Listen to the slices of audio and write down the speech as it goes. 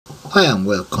Hi and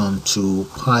welcome to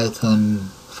Python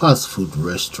fast food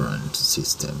restaurant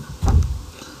system.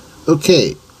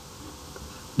 Okay,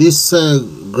 this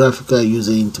graphical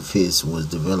user interface was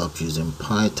developed using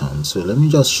Python, so let me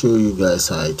just show you guys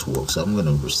how it works. I'm going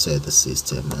to reset the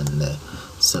system and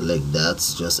select that.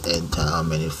 Just enter how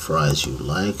many fries you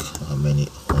like, how many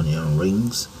onion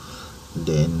rings,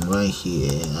 then right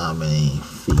here how many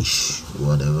fish,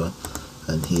 whatever,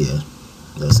 and here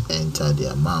just enter the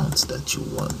amount that you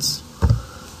want.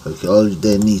 Okay, all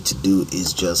they need to do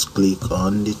is just click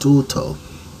on the total.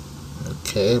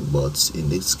 Okay, but in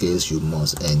this case you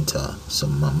must enter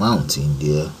some amount in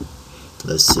there.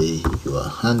 Let's say you are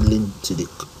handling to the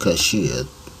cashier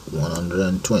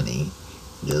 120.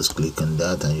 Just click on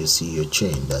that and you see your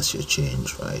change. That's your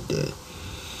change right there.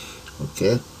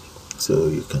 Okay, so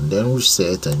you can then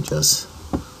reset and just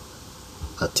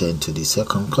attend to the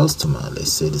second customer.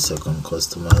 Let's say the second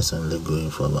customer is only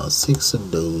going for about 6 of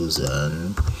those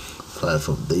and 5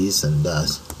 of these, and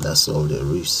that's all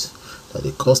there is that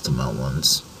the customer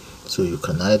wants. So you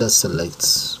can either select,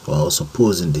 or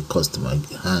supposing the customer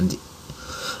hand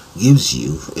gives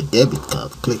you a debit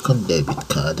card, click on debit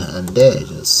card and there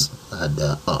just add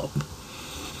that up.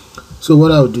 So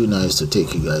what I'll do now is to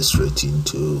take you guys straight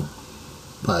into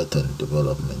Python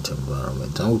development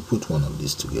environment, and we'll put one of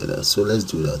these together. So let's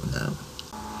do that now.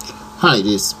 Hi,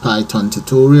 this is Python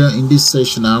tutorial. In this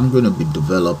session I'm going to be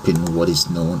developing what is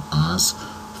known as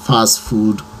fast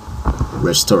food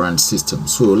restaurant system.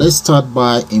 So let's start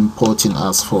by importing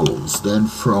as follows. Then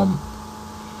from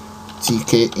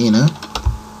tk inner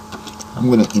I'm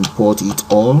going to import it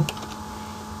all.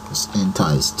 Just enter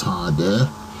a star there.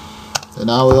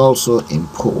 Then I will also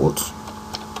import,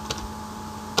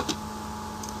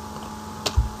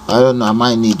 I don't know, I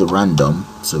might need a random,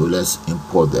 so let's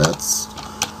import that.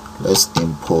 Let's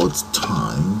import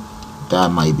time, that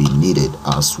might be needed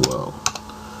as well.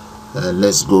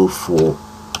 Let's go for,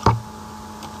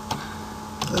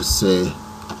 let's say,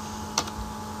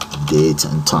 date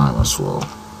and time as well.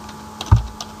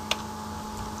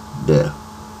 There.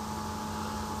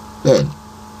 Then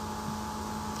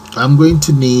I'm going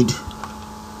to need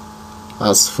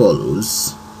as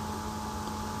follows.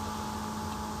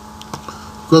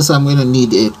 Because I'm going to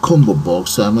need a combo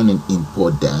box, so I'm going to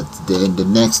import that. Then the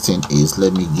next thing is,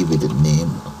 let me give it a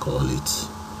name. I'll call it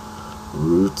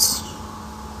root.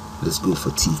 Let's go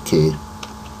for tk.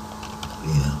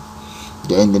 Yeah.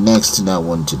 Then the next thing I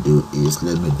want to do is,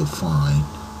 let me define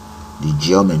the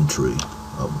geometry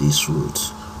of this root.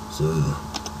 So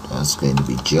that's going to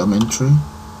be geometry.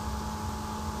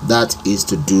 That is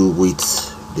to do with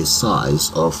the size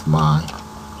of my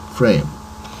frame.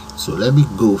 So let me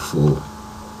go for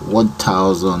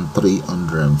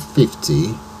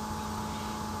 1350,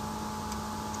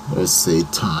 let's say,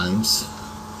 times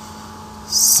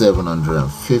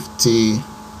 750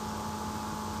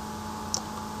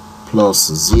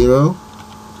 plus 0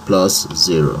 plus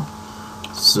 0.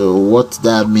 So what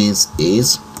that means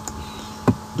is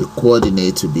the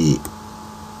coordinate will be,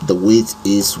 the width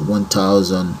is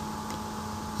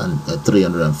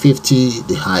 1350,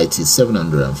 the height is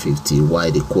 750,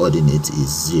 while the coordinate is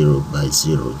 0 by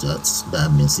 0.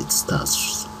 That means it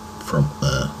starts from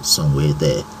somewhere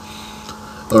there.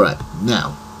 Alright,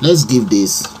 now let's give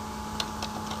this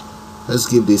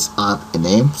app a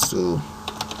name. So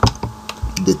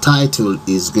the title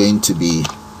is going to be,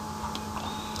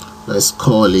 let's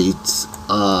call it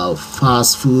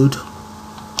fast food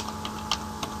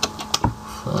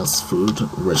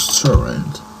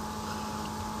restaurant.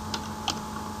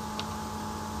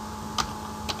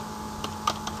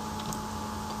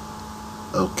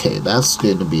 Okay, that's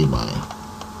going to be my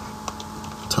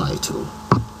title.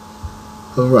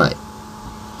 Alright,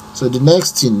 so the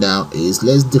next thing now is,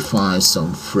 let's define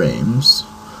some frames,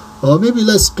 or maybe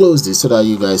let's close this so that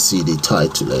you guys see the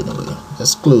title anyway.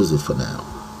 Let's close it for now.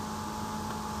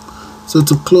 So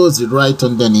to close it, right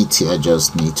underneath here I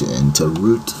just need to enter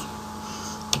root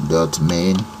dot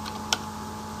main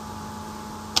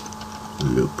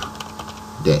loop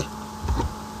there.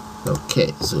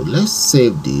 Okay, so let's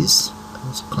save this.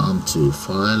 Let's come to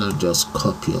file and just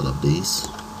copy all of these.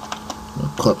 I'll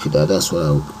copy that, that's what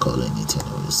I will be calling it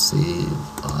anyway. Save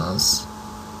as,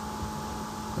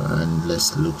 and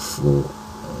let's look for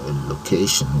a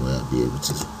location where I'll be able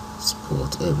to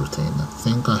support everything. I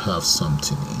think I have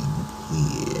something in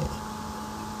here.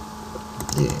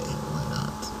 There, why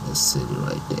not? Let's save it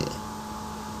right there.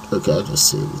 Okay, I'll just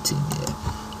save it in here.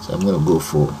 So I'm gonna go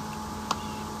for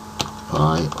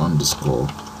pi underscore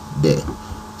there.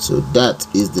 So that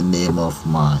is the name of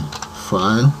my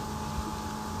file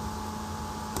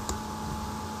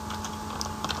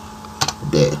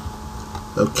there.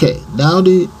 Okay, now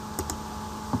the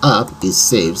app is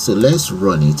saved, so let's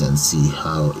run it and see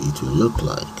how it will look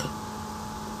like.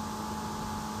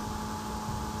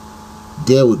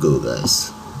 There we go,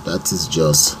 guys. That's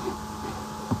just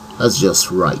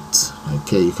right.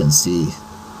 Okay, you can see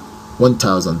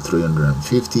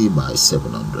 1350 by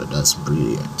 700. That's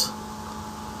brilliant.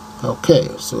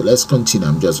 Okay, so let's continue.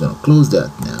 I'm just going to close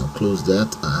that now, close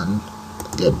that, and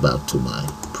get back to my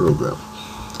program.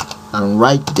 And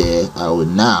right there I will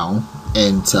now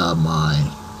enter my,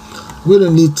 we're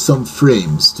going to need some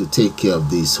frames to take care of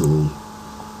this whole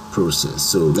process.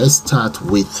 So let's start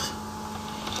with,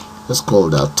 let's call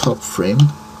that top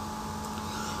frame.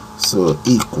 So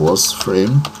equals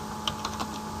frame,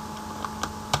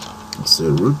 so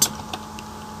root.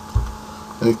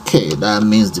 Okay, that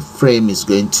means the frame is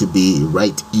going to be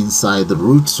right inside the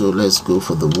root. So let's go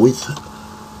for the width.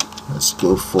 Let's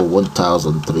go for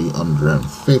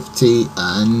 1350,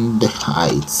 and the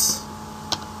height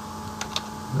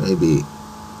maybe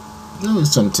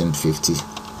something 50,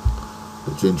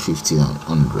 between 50 and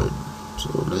 100. So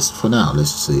for now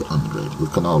let's say 100. We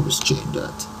can always change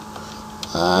that.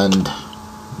 And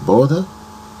border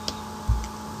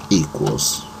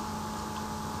equals,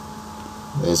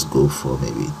 let's go for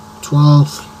maybe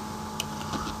 12,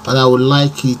 and I would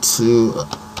like it to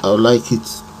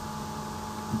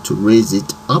raise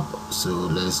it up, so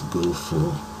let's go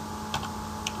for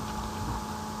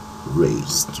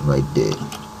raised right there.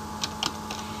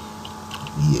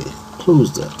 Yeah,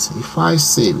 close that. If I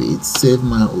save it, save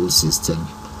my whole system,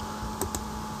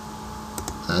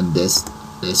 and let's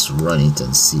run it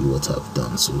and see what I've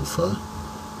done so far.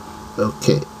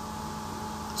 Okay,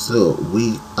 so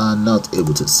we are not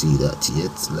able to see that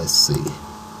yet. Let's see,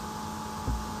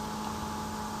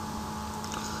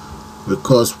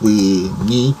 because we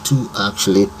need to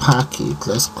actually pack it.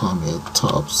 Let's come here,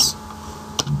 tops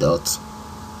dot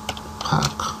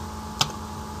pack,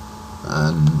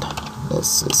 and let's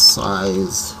say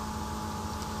size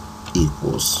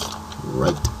equals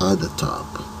right at the top.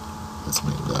 Let's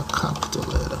make that capital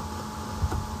letter.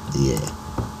 Yeah,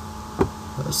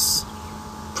 let's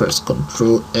press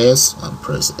Ctrl S and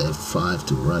press F5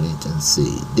 to run it and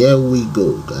see. There we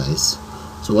go, guys.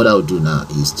 So what I'll do now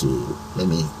is to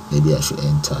maybe I should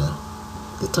enter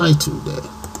the title there.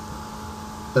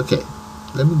 Okay,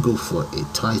 let me go for a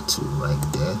title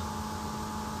right there.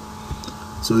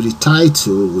 So the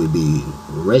title will be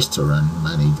Restaurant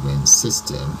Management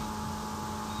System.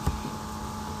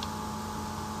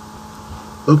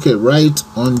 Okay, right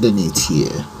underneath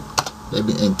here, let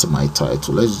me enter my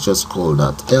title. Let's just call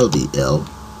that LDL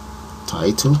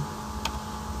title.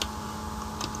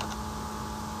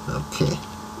 Okay,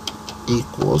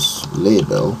 equals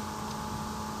label,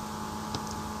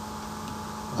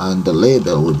 and the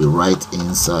label will be right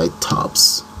inside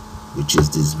tops, which is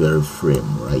this very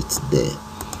frame right there,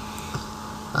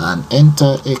 and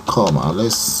enter a comma.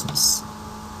 Let's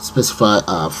specify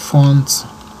our font,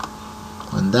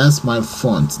 and that's my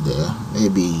font there.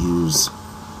 Maybe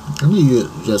let me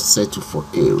just settle for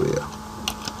area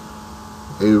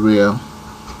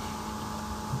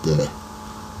there.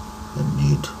 I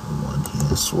need one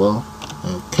here as well.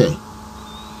 Okay,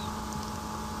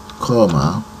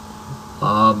 comma,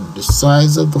 the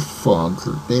size of the font,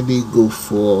 maybe go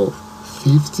for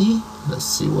 50. Let's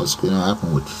see what's going to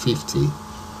happen with 50,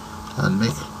 and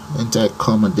enter a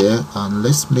comma there, and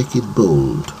let's make it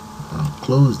bold and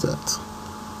close that.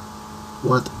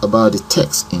 What about the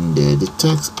text in there? The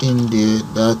text in there,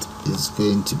 that is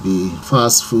going to be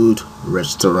fast food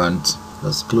restaurant.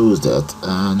 Let's close that,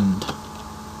 and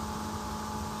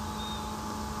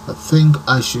I think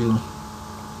I should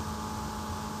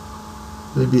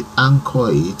maybe anchor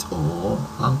it, or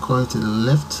anchor it to the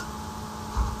left.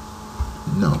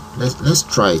 No, let's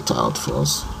try it out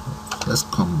first. Let's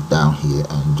come down here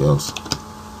and just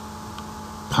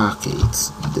pack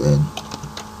it, then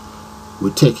we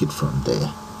take it from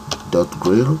there. Dot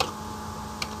grill,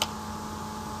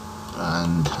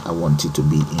 and I want it to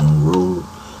be in row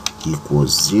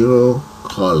equals 0,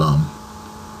 column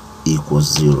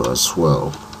equals 0 as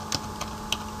well,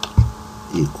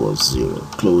 equals 0.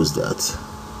 Close that.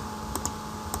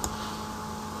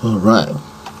 Alright,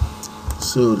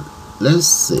 so let's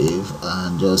save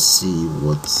and just see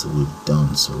what we've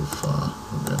done so far.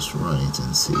 Let's run it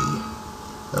and see.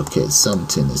 Okay,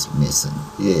 something is missing.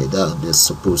 Yeah, there's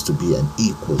supposed to be an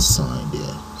equal sign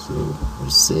there. So we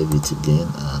save it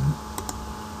again and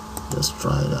just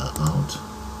try that out.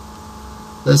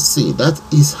 Let's see, that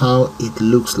is how it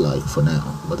looks like for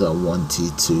now, but I want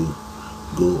it to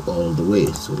go all the way.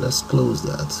 So let's close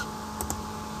that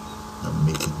and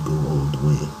make it go all the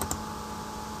way.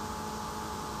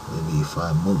 maybe if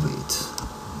I move it,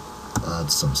 add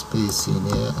some space in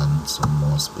here and some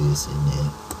more space in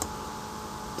here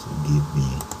to give me,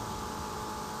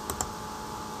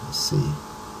 let's see.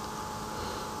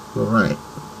 All right.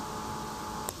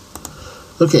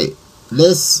 Okay,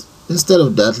 let's, instead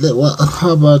of that,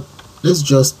 how about let's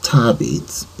just tab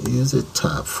it, use a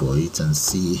tab for it and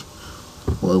see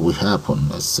what will happen.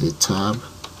 Let's say tab,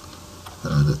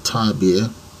 another tab here.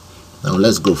 Now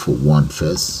let's go for one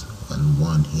first and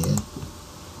one here.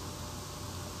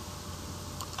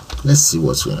 Let's see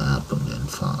what's going to happen then.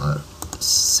 File,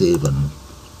 save and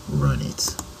run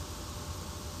it.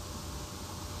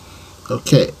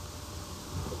 Okay,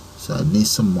 so I need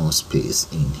some more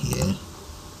space in here.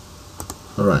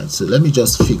 Alright, so let me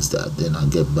just fix that, then I'll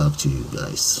get back to you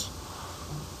guys.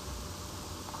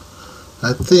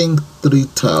 I think 3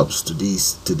 tabs to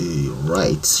this to the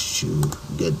right should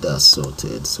get that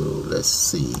sorted, so let's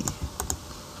see.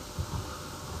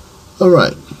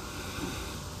 Alright,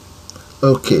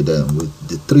 okay, then with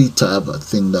the 3 tab I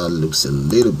think that looks a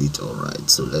little bit alright,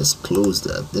 so let's close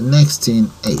that. The next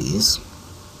thing is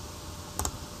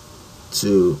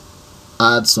to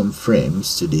add some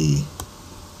frames to the,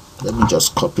 let me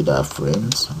just copy that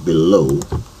frames below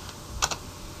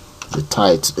the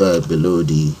below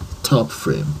the top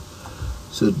frame,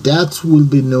 so that will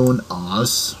be known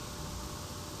as,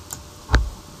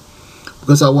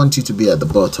 because I want you to be at the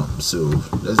bottom, so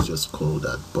let's just call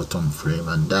that bottom frame,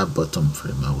 and that bottom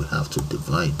frame I will have to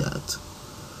divide that.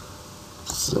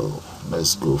 So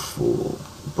let's go for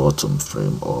bottom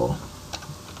frame or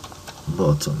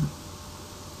bottom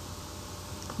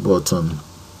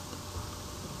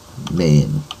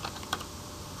main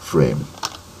frame.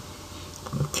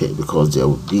 Okay, because there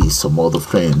will be some other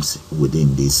frames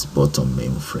within this bottom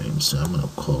main frame, so I'm going to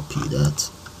copy that,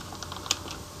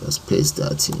 just paste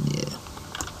that in here.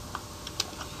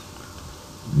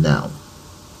 Now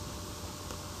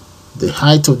the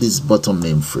height of this bottom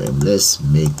main frame, let's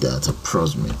make that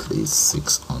approximately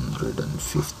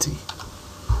 650.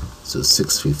 So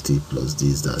 650 plus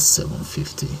this, that's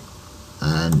 750,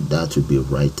 and that will be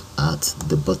right at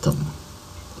the bottom.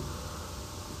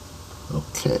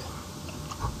 Okay,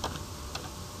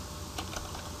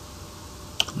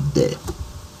 there.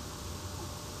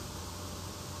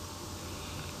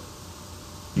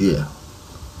 Yeah,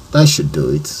 that should do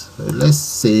it. So let's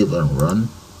save and run.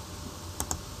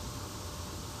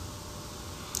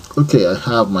 Okay, I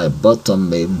have my bottom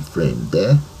main frame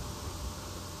there,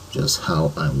 just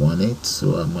how I want it.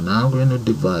 So I'm now going to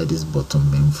divide this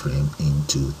bottom main frame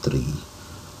into three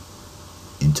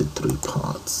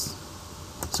parts,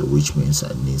 so which means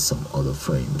I need some other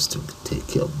frames to take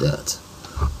care of that.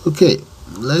 Okay,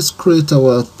 let's create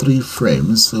our 3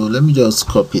 frames. So let me just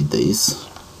copy this.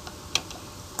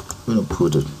 I'm going to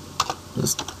put it,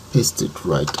 just paste it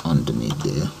right underneath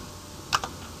there.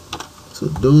 So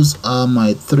those are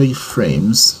my 3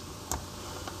 frames.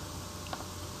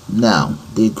 Now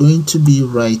they're going to be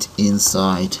right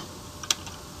inside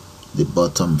the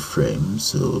bottom frame,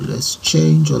 so let's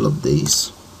change all of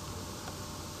these,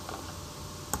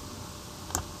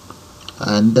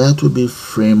 and that will be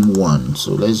frame 1.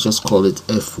 So let's just call it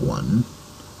F1.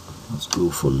 Let's go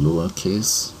for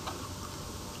lowercase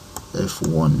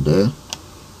F1 there.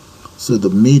 So the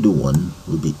middle one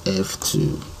will be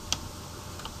F2.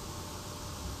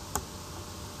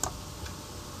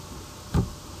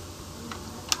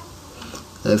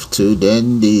 F2,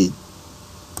 then the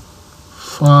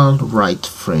far right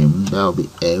frame, that will be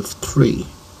F3.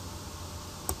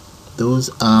 Those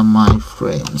are my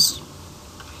frames.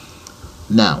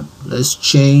 Now let's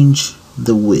change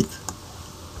the width.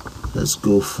 Let's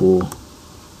go for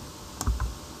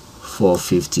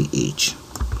 450 each.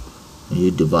 When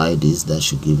you divide this, that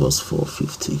should give us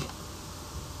 450.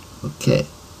 Okay,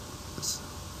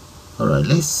 alright,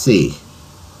 let's see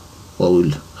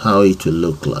how it will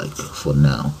look like for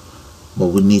now, but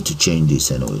we need to change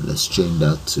this anyway. Let's change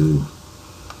that to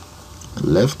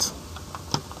left.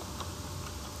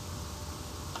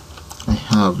 I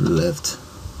have left.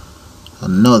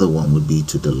 Another one would be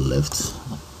to the left.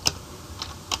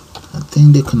 I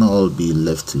think they can all be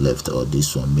left to left, or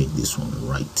this one, make this one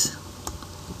right.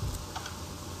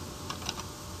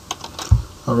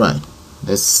 Alright,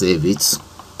 let's save it.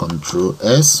 Control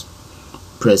S,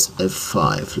 press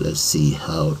F5. Let's see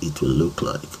how it will look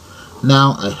like.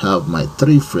 Now I have my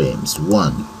 3 frames,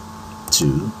 1,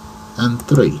 2 and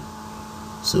 3.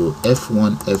 So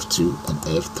F1, F2 and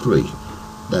F3.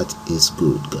 That is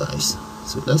good, guys.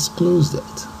 So let's close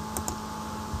that.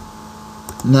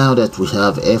 Now that we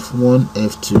have F1,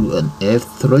 F2 and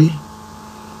F3,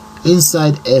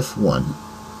 inside F1,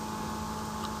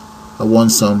 I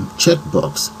want some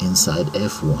checkbox inside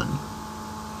F1,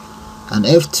 and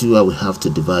F2 I will have to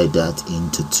divide that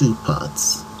into two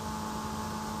parts,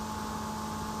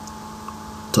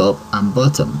 top and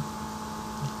bottom.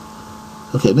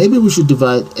 Okay, maybe we should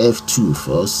divide F2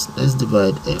 first. Let's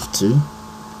divide F2,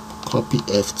 copy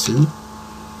F2,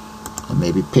 and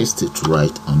maybe paste it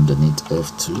right underneath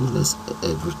F2. Let's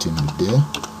everything there.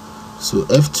 So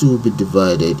F2 will be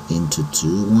divided into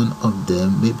two. One of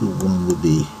them, maybe one will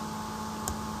be,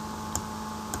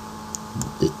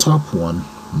 the top one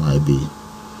might be,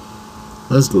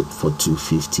 let's go for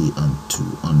 250 and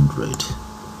 200.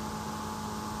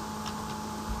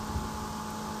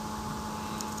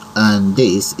 And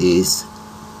this is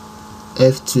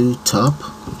F2 top,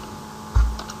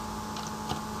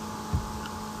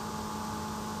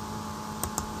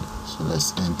 so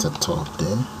let's enter top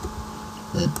there,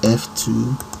 then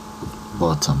F2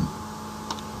 bottom.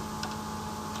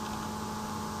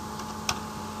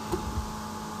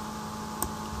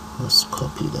 Let's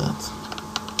copy that,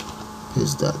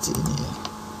 paste that in here,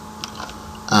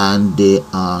 and they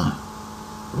are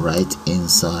right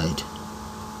inside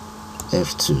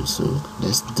F2, so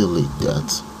let's delete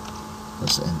that.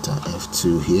 Let's enter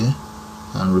F2 here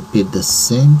and repeat the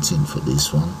same thing for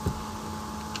this one,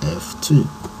 F2.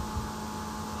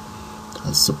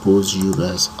 I suppose you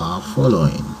guys are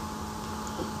following.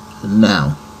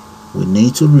 Now we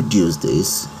need to reduce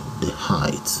this, the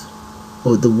height,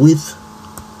 or the width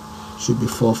should be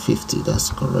 450, that's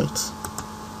correct.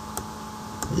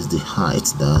 Is the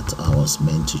height that I was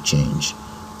meant to change.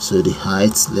 So the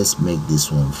height, let's make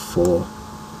this one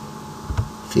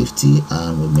 450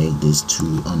 and we make this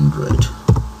 200.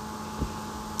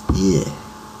 Yeah.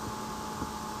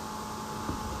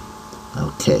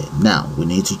 Okay, now we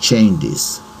need to change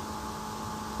this.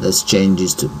 Let's change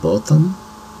this to bottom,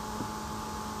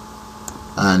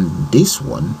 and this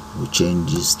one we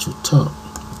change this to top.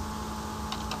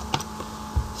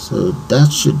 So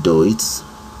that should do it.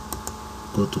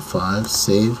 Go to file,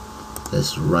 save.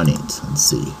 Let's run it and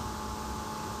see.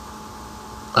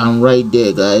 And right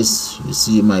there, guys, you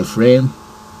see my frame,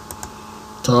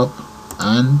 top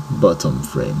and bottom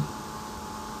frame.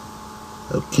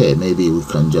 Okay, maybe we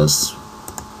can just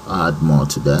add more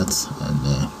to that, and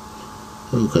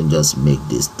we can just make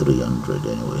this 300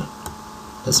 anyway.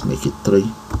 Let's make it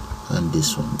 3, and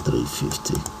this one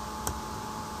 350.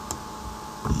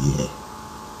 Yeah,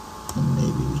 and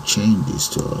maybe we change this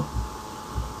to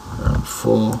around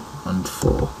 4 and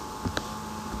 4.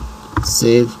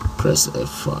 Save, press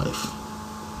F5.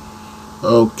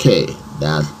 Okay,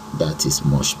 that is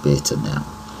much better now.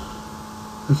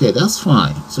 Okay, that's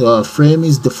fine. So our frame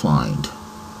is defined.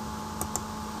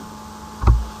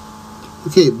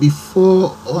 Okay,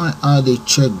 before I add a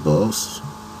checkbox,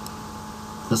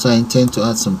 because I intend to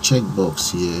add some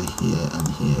checkbox here, here and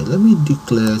here, let me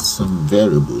declare some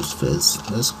variables first.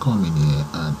 Let's come in here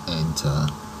and enter,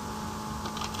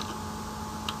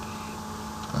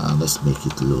 let's make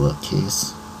it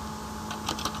lowercase,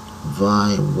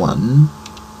 var1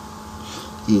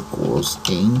 equals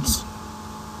int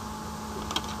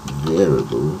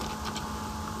variable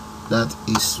that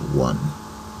is 1.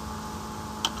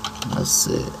 Let's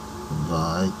say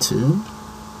var2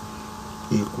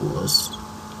 equals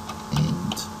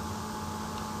int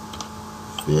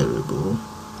variable,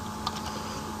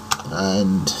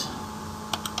 and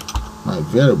my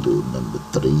variable number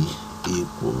 3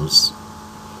 equals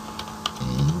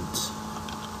int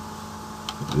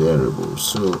variable.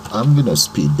 So I'm gonna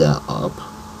speed that up.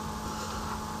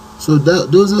 So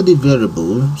those are the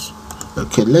variables.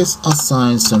 Okay, let's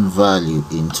assign some value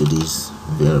into these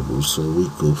variables. So we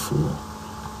go for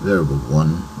variable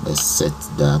 1. Let's set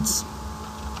that.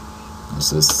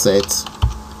 So set,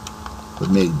 we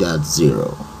make that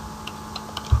 0,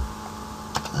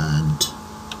 and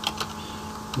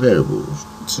variable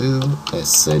 2, let's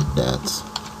set that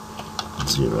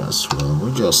 0 as well.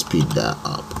 We'll just speed that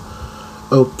up.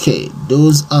 Okay,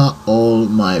 those are all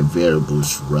my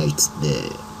variables right there.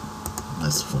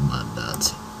 Let's format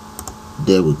that.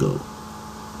 There we go.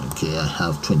 Okay, I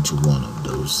have 21 of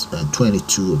those and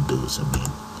 22 of those. I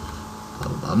mean,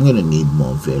 I'm gonna need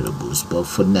more variables, but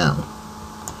for now,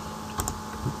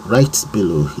 right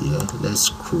below here, let's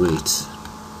create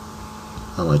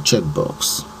our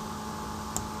checkbox.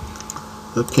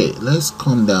 Okay, let's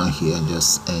come down here and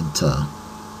just enter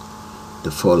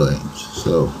the following.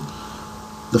 So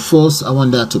the first, I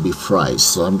want that to be fries,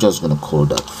 so I'm just going to call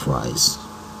that fries.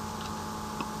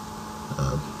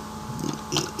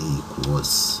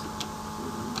 Equals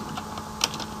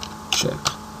check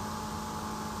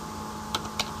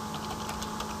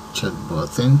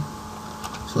button.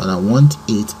 So I want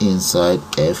it inside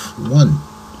F1.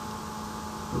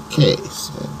 Okay,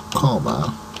 so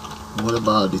comma. What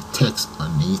about the text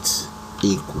on it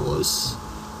equals,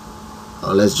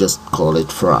 let's just call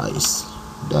it fries.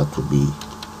 That would be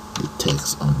the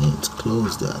text on it.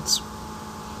 Close that.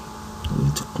 We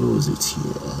need to close it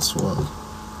here as well.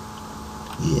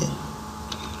 Yeah.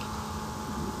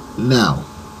 Now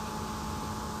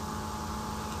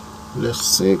let's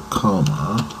say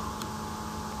comma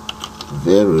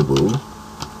variable,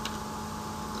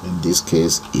 in this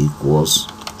case equals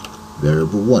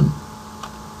variable 1,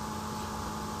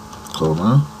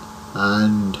 comma,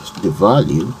 and the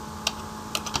value,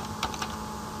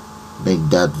 make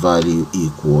that value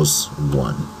equals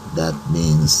 1. That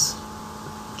means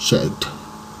checked.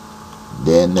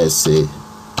 Then let's say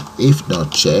if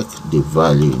not checked, the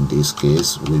value in this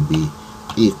case will be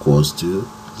equals to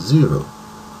 0.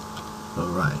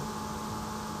 Alright,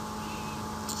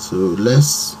 so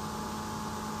let's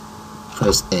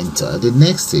press enter. The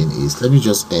next thing is, let me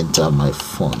just enter my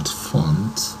font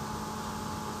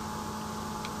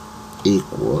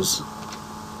equals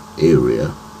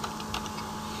area.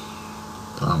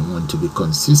 I want to be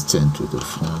consistent with the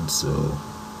font, so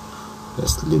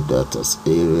let's leave that as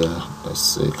area. Let's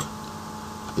say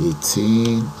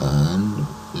 18, and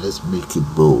let's make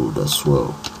it bold as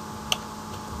well.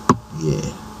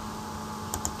 Yeah,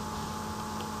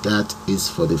 that is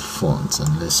for the font,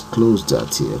 and let's close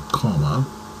that here, comma.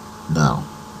 Now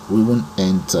we will not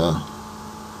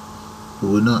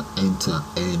enter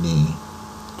any.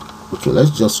 Okay,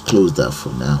 let's just close that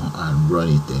for now and run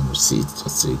it, then we'll see it.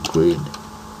 Let's say grade,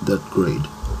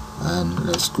 and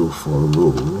let's go for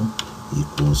row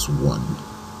equals 1,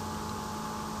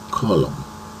 column,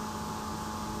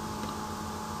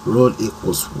 row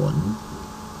equals 1.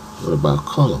 What about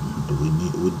column?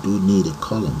 We do need a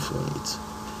column for it,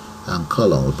 and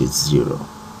column will be 0.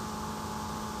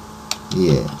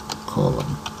 Yeah,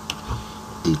 column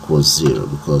equals 0,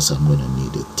 because I'm going to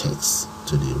need a text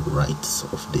to the right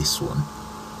of this one.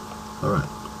 Alright,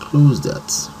 close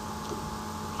that.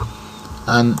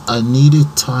 And I need a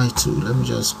title. Let me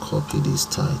just copy this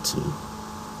title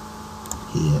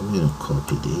here. I'm going to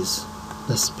copy this.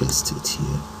 Let's paste it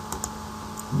here.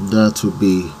 That will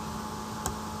be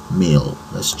mail.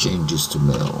 Let's change this to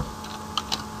mail,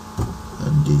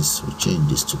 and this, we change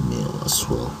this to mail as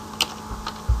well.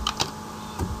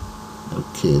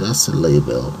 Okay, that's a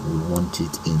label. We want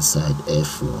it inside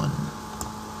F1,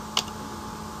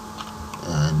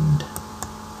 and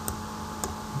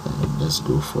let's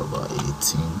go for about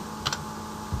 18.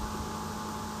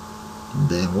 And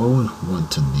then what we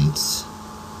want to need,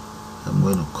 I'm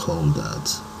going to call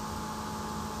that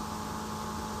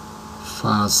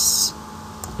fast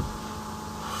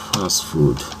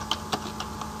food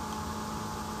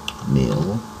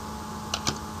meal.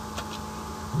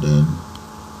 Then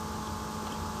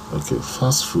okay,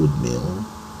 fast food meal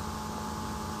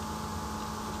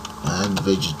and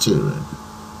vegetarian,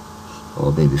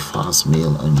 or maybe fast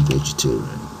meal and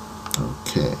vegetarian.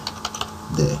 Okay,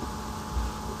 there.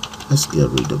 Let's get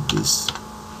rid of this.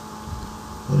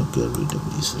 I'm gonna get rid of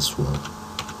this as well.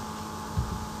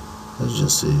 Let's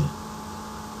just say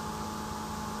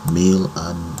meal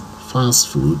and fast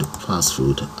food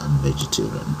and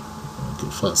vegetarian. Okay,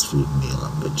 fast food, meal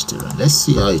and vegetarian. Let's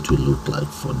see how it will look like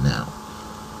for now.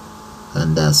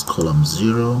 And that's column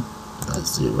 0,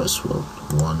 that's 0 as well,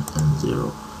 1 and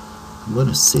 0. I'm going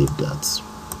to save that,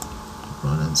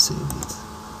 run and save it,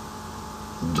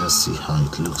 and just see how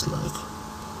it looks like.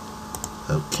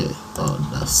 Okay, oh,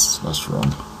 that's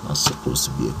wrong. That's supposed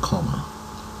to be a comma.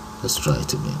 Let's try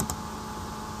it again.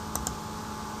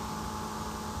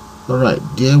 Alright,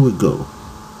 there we go.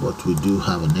 But we do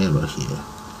have an error here.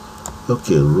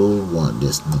 Okay, row 1,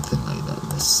 there's nothing like that.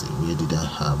 Let's see, where did I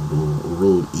have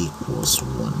row equals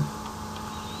 1?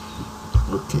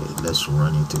 Okay, let's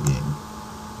run it again.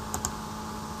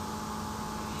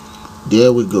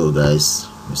 There we go, guys.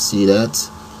 You see that?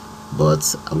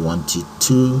 But I want it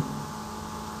to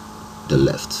the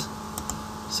left.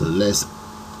 So let's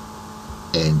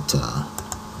enter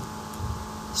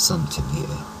something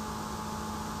here.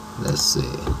 Let's say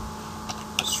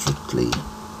strictly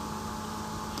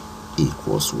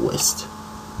equals west.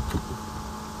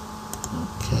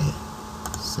 Okay,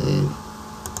 save,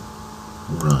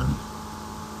 run.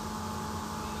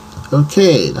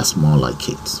 Okay, that's more like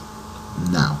it.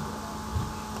 Now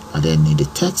I then need a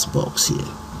text box here.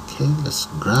 Okay, let's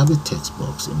grab a text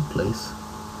box in place.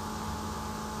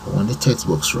 I want the text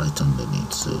box right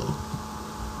underneath, so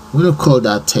I'm going to call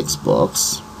that text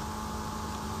box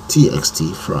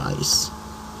txt fries.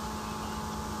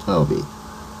 That'll be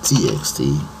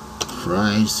txt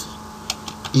fries,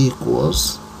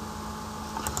 equals,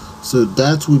 so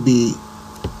that will be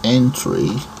entry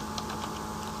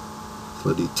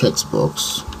for the text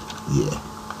box here,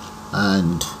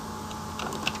 and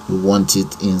we want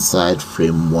it inside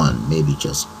frame 1. Maybe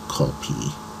just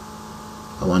copy.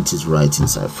 I want it right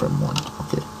inside frame 1.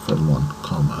 Okay, frame 1,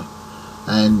 comma,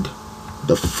 and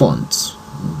the font,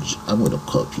 I'm going to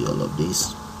copy all of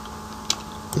this,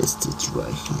 paste it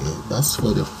right here. That's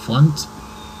for the font.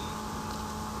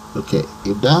 Okay,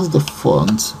 if that's the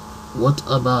font, what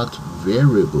about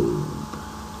variable?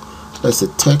 Let's say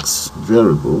text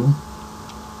variable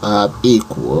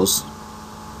equals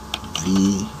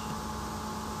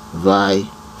vi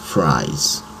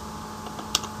fries.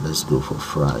 Let's go for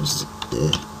fries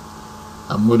there.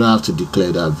 I'm gonna have to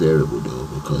declare that variable though,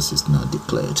 because it's not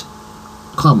declared.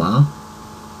 Comma,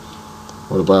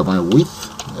 what about my width?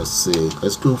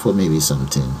 Let's go for maybe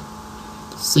something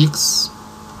 6.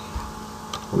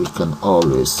 We can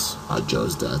always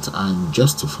adjust that, and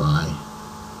justify,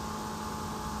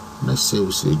 let's say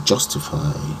we say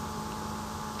justify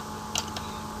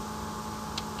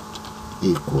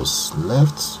equals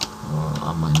left.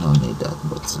 I might not need that,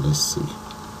 but let's see.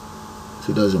 If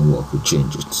it doesn't work, we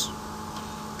change it.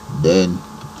 Then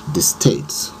the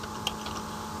state,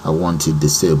 I want it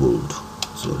disabled,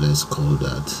 so let's call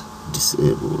that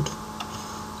disabled.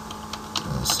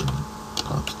 That's in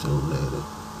capital letter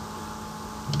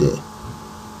there.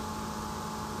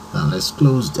 Now let's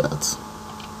close that.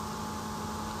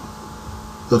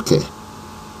 Okay,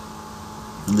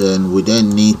 then we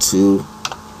need to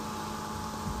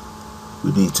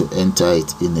enter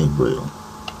it in a braille.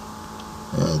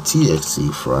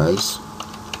 txt fries,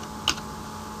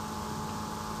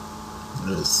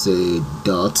 let's say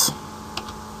dot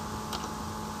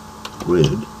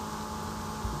grid.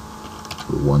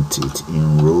 We want it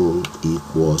in row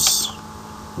equals,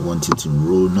 we want it in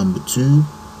row number 2.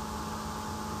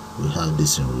 We have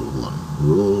this in row 1,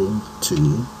 row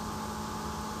 2,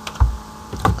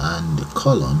 and the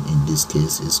column in this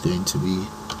case is going to be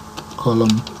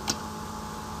column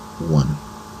 1.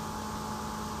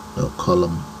 No,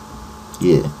 column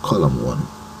 1,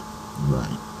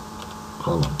 right?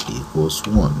 Column equals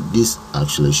 1. This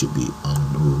actually should be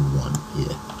on row 1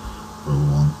 here, row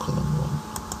 1, column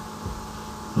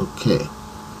 1. Okay,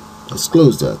 let's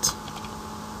close that.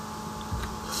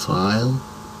 File,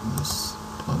 let's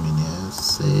come in here,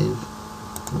 save,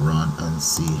 run, and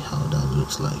see how that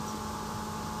looks like.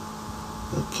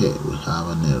 Okay, we have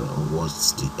an error.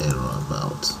 What's the error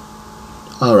about?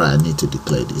 Alright, I need to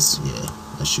declare this. Yeah,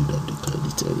 I should have declared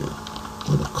it earlier.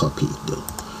 I'm gonna copy it though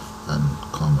and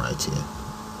come right here.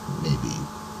 Maybe.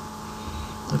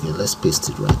 Okay, let's paste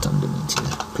it right underneath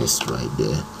here. Paste right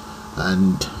there.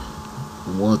 And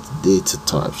what data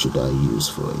type should I use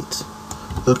for it?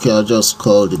 Okay, I'll just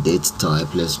call the data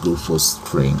type. Let's go for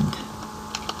string.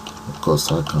 Of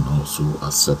course, I can also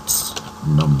accept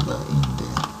number in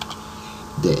there.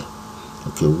 There.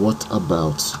 Okay, what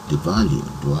about the value?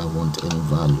 Do I want any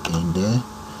value in there?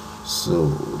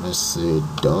 So let's say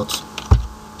dot.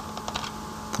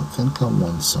 I think I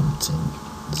want something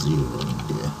 0 in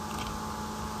there.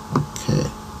 Okay.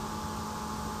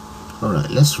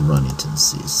 Alright, let's run it and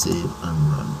see. Save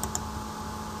and run.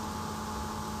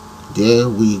 There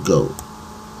we go.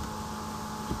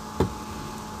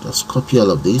 Just copy all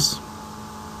of this.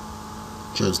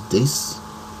 Just this.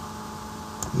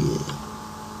 Yeah.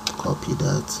 Copy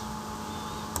that.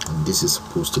 And this is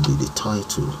supposed to be the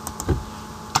title.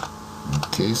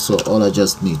 Okay, so all I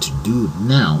just need to do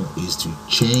now is to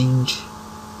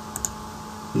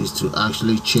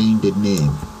actually change the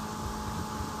name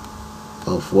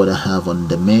of what I have on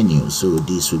the menu. So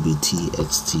this will be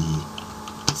txt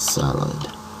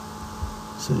salad.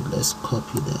 So let's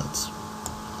copy that.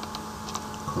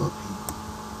 Copy.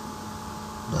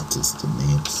 That is the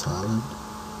name, salad.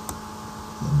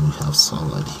 And we have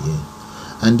salad here.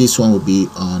 And this one will be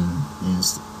on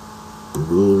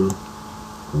row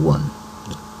 1,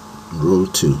 row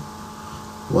 2.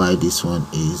 Why this one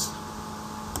is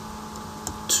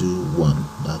 2, 1.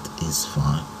 That is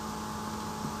fine.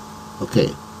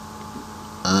 Okay.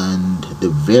 And the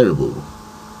variable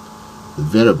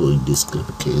in this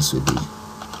case will be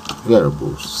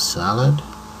variable salad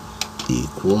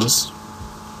equals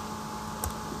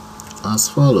as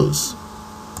follows.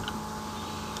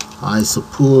 I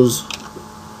suppose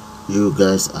you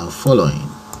guys are following.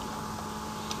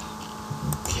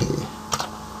 Okay,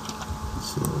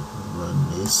 so run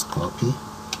this, copy,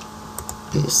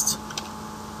 paste,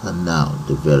 and now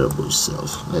the variable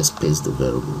itself. Let's paste the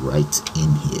variable right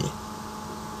in here.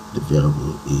 The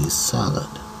variable is salad.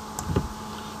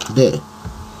 There.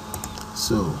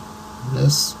 So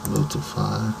let's go to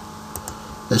file,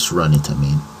 let's run it.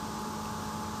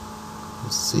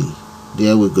 Let's see,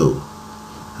 there we go.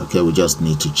 Okay, we just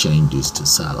need to change this to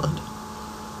salad.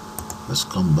 Let's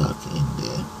come back in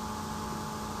there.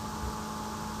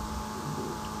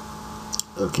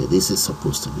 Okay, this is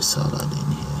supposed to be salad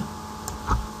in here.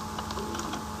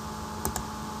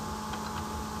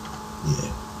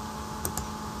 Yeah,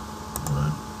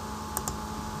 run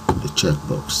the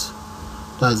checkbox.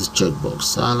 That's the checkbox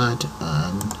salad,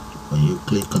 and when you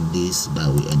click on this, that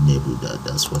will enable that.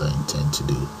 That's what I intend to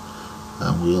do.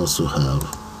 And we also have,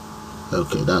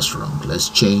 okay, that's wrong. Let's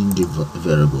change the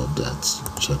variable of that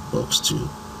checkbox to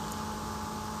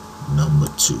number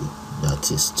 2.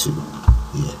 That is 2.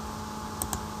 Yeah.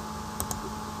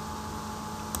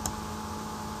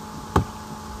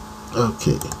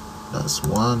 Okay, that's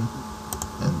 1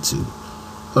 and 2.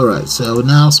 Alright, so I will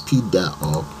now speed that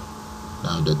up.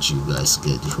 Now that you guys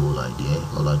get the whole idea,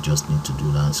 all I just need to do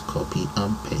now is copy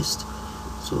and paste.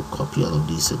 So copy all of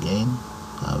these again.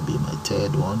 That'll be my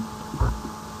third one.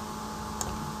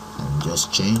 And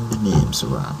just change the names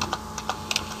around.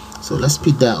 So let's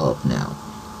speed that up now.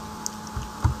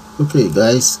 Okay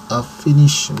guys, I've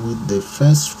finished with the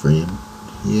first frame.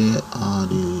 Here are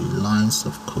the lines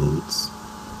of codes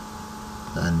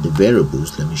and the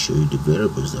variables. Let me show you the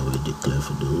variables that were declared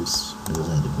for those. Those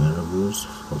are the variables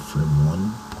for frame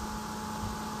 1,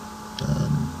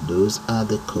 and those are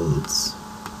the codes.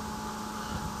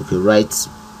 Okay, right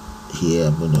here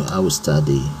I will start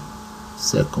the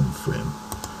second frame.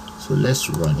 So let's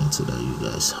run it so that you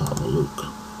guys have a look.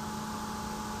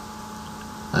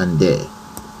 And there,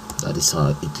 that is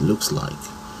how it looks like.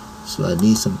 So I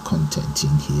need some content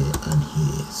in here and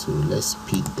here. So let's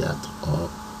speed that up.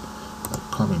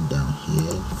 Coming down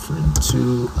here, frame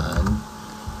 2, and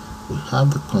we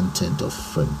have the content of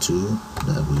frame 2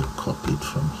 that we copied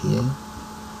from here.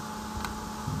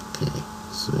 Okay,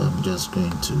 so I'm just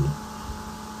going to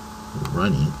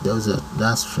run it.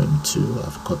 That's frame 2.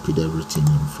 I've copied everything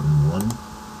in frame 1.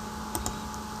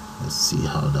 Let's see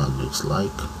how that looks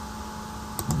like.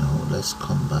 Now let's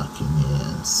come back in here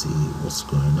and see what's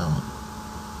going on.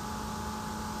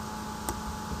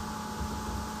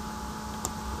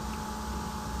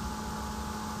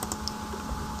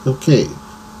 Okay,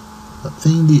 I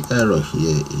think the error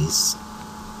here is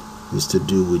to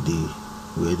do with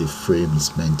where the frame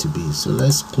is meant to be. So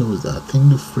let's close that. I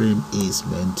think the frame is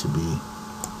meant to be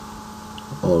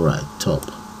alright, top.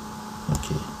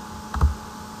 Okay,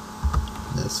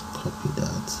 let's copy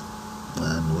that,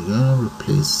 and we're gonna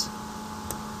replace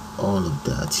all of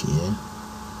that here.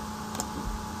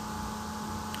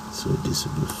 So this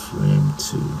will be frame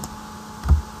 2.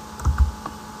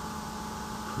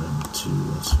 Frame 2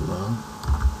 as well.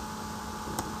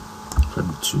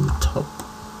 Frame 2 top.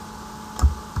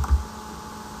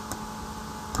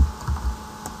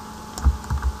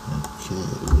 Okay,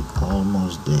 we're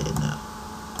almost there now.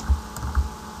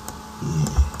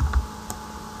 Yeah.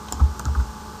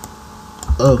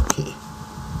 Okay.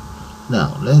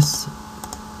 Now let's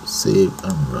save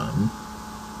and run.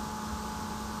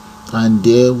 And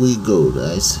there we go,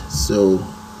 guys. So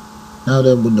now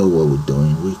that we know what we're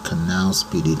doing, we can now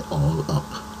speed it all up.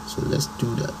 So let's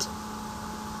do that.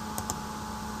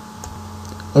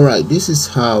 Alright, this is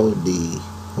how the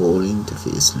whole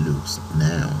interface looks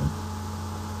now.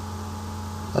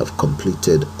 I've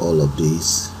completed all of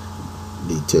these,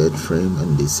 the third frame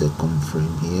and the second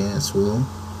frame here as well.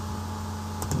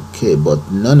 Okay,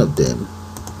 but none of them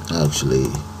actually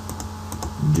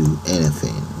do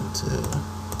anything. So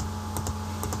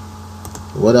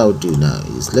what I'll do now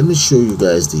is, let me show you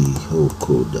guys the whole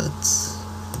code that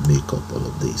make up all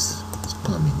of this. Let's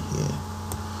come in here.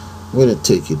 I'm going to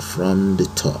take it from the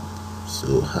top,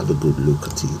 so have a good look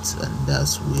at it, and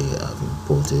that's where I've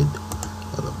imported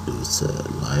all of those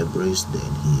libraries.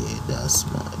 Then here, that's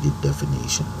the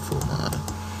definition for my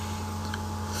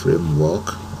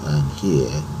framework, and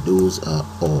here those are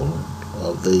all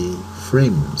of the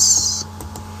frames.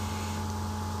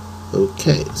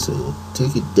 Okay, so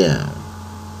take it down.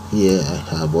 Here I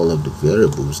have all of the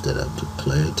variables that I've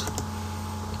declared,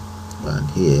 and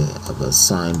here I've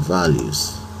assigned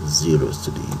values, zeros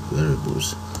to the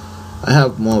variables. I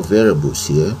have more variables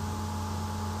here.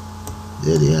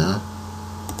 There they are,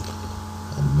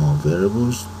 and more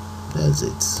variables. That's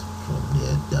it. From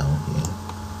there down here,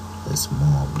 there's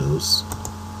more of those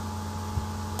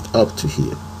up to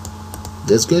here.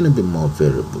 There's going to be more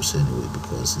variables anyway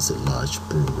because it's a large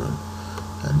program.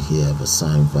 And here I've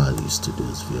assigned values to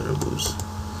those variables.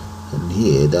 And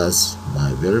here, that's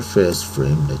my very first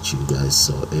frame that you guys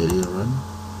saw earlier on.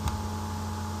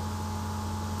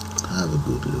 Have a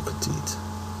good look at it.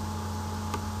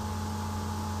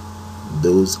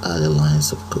 those are the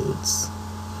lines of codes.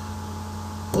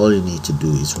 All you need to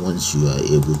do is, once you are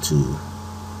able to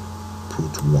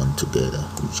put one together,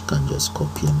 you can just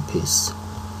copy and paste.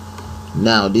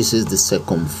 Now this is the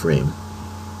second frame.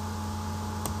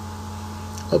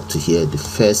 Up to here, the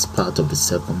first part of the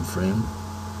second frame.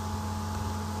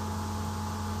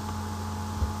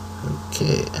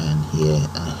 Okay, and here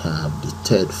I have the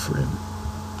third frame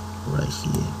right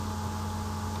here.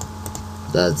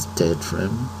 That's the third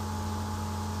frame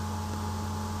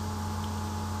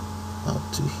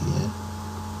up to here.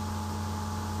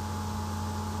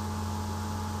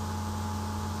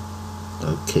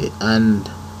 Okay, and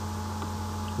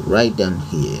right down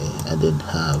here I then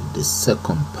have the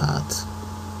second part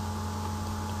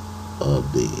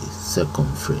of the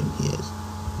second frame here,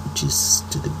 which is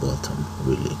to the bottom,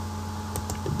 really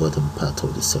the bottom part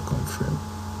of the second frame.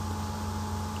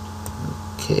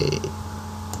 Okay,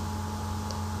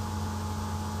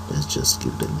 let's just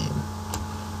give the name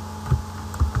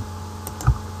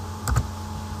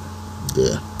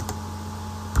there,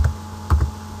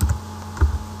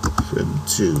 frame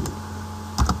 2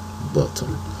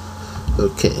 bottom.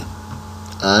 Okay,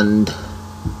 and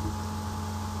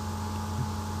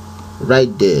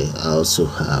right there I also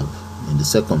have, in the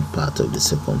second part of the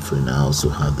second frame, I also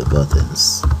have the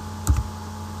buttons.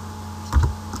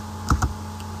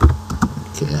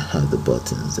 Okay, I have the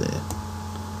buttons there.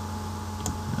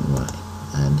 Alright,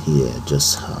 and here I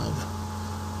just have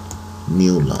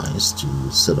new lines to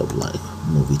sort of like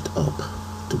move it up,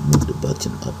 to move the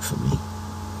button up for me.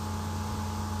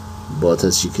 But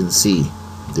as you can see,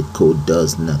 the code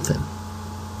does nothing.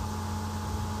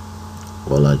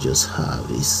 All I just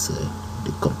have is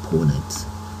the components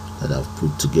that I've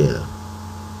put together.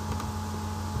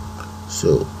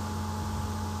 So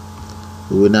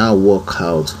we will now work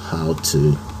out how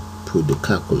to put the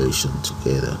calculation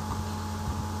together.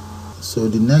 So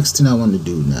the next thing I want to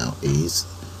do now is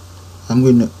I'm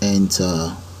going to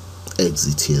enter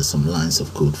exit here, some lines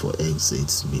of code for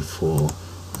exits before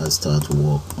I start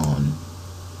work on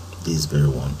this very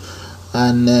one.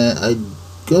 And I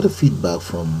got a feedback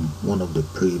from one of the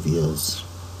previous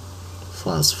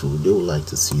fast food. They would like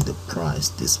to see the price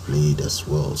displayed as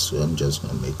well, so I'm just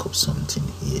gonna make up something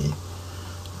here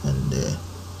and there.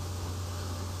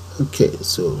 Okay,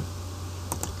 so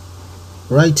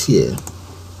right here,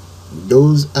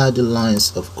 those are the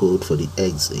lines of code for the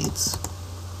exits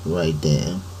right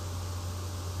there.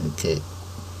 Okay,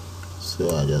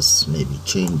 so I just maybe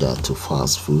change that to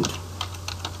fast food.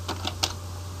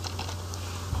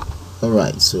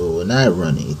 Alright, so when I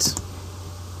run it,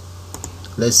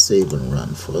 let's save and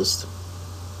run first.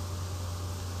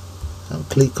 I'll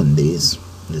click on this.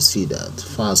 You see that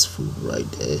fast food right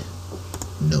there.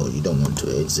 No, you don't want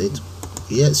to exit.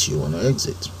 Yes, you want to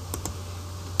exit.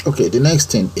 Okay, the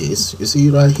next thing is, you see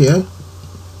right here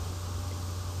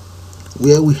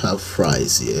where we have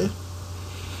fries here,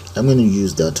 I'm going to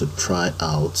use that to try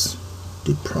out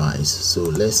the price. So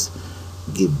let's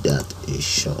give that a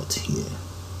shot here.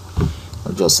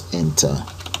 I'll just enter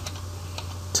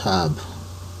tab.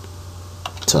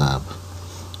 I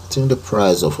think the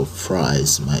price of a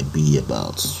fries might be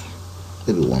about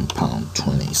maybe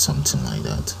 £1.20, something like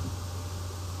that.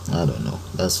 I don't know.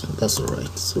 That's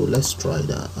alright. So let's try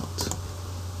that out.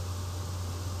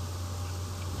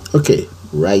 Okay,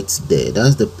 right there,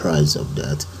 that's the price of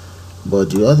that. But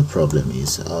the other problem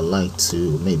is I'd like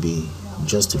to maybe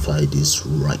justify this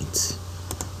right.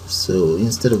 So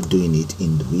instead of doing it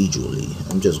individually,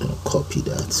 I'm just going to copy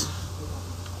that,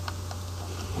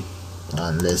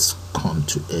 and let's come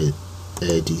to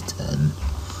edit and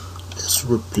let's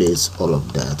replace all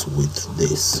of that with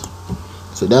this.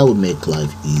 So that would make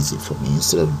life easy for me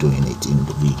instead of doing it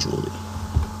individually.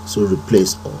 So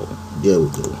replace all. There we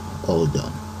go, all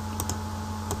done.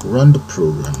 Run the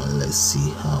program and let's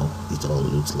see how it all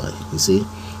looks like. You see,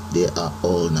 they are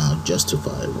all now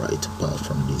justified right, apart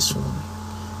from this one.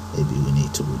 Maybe we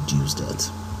need to reduce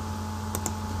that.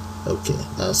 Okay,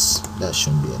 that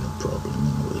shouldn't be any problem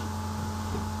anyway.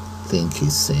 I think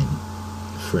it's in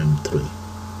frame 3.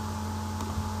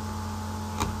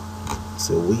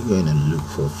 So we're going to look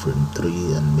for frame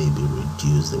 3 and maybe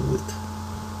reduce the width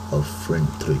of frame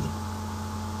 3.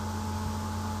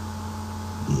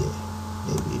 Yeah,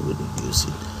 maybe we'll reduce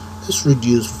it. Let's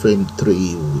reduce frame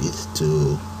 3 width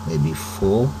to maybe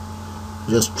 4.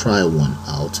 Just try one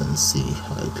out and see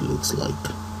how it looks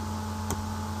like.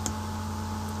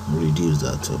 Reduce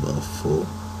that to about 4.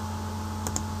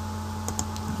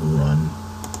 Run.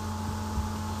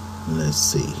 Let's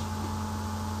see.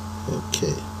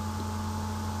 Okay.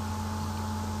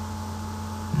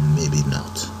 Maybe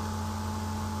not.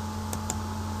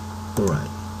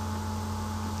 Alright.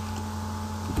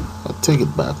 take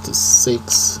it back to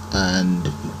 6, and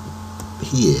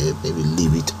here maybe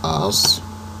leave it as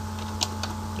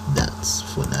that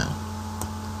for now.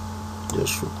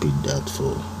 Just repeat that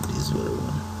for this very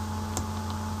one.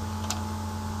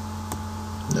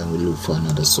 Then we look for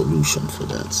another solution for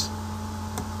that.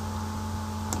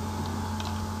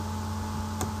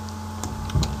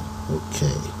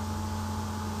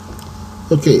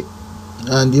 Okay,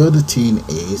 and the other thing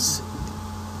is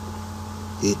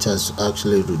it has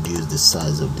actually reduced the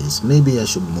size of this. Maybe I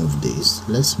should move this.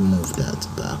 Let's move that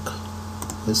back.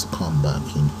 Let's come back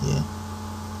in here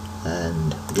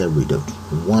and get rid of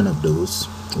one of those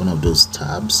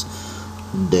tabs.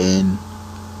 Then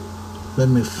let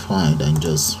me find and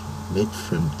just make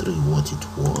frame 3 what it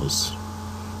was.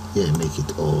 Yeah, make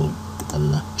it all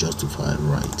justify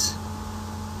right,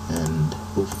 and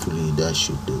hopefully that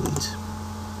should do it.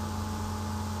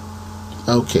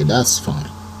 Okay, that's fine.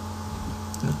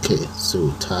 Okay,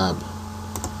 so tab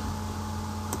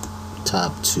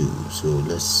 2. So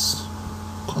let's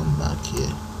come back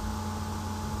here.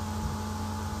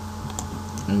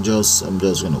 I'm just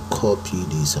gonna copy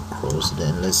this across.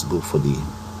 Then let's go for the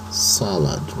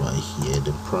salad right here,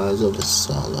 the price of the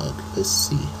salad. Let's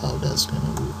see how that's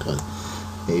gonna look like.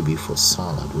 Maybe for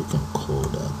salad we can call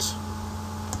that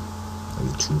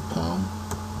maybe £2,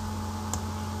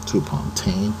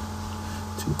 £2.10,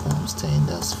 £2.10.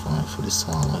 That's fine for the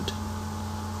salad.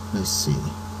 Let's see.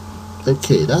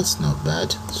 Okay, that's not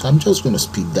bad. So I'm just going to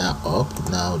speed that up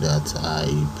now that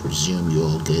I presume you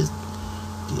all get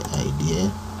the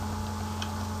idea.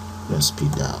 I'm going to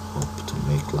speed that up to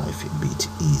make life a bit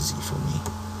easy for me.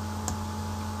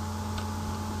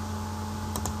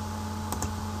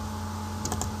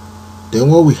 Then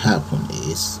what will happen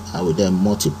is I will then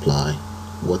multiply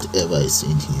whatever is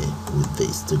in here with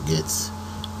this to get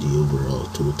the overall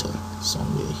total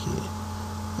somewhere here.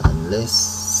 And let's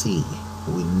see,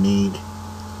 we need,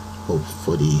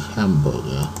 for the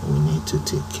hamburger we need to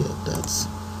take care of that.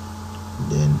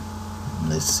 Then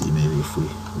let's see, maybe if we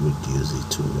reduce it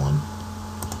to 1.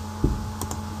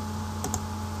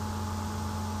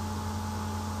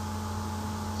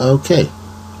 Okay,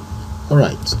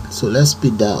 alright, so let's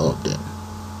speed that up then.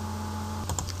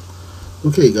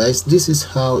 Okay guys, this is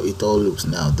how it all looks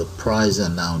now. The price are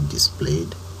now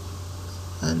displayed,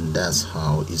 and that's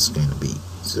how it's going to be.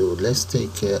 So let's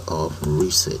take care of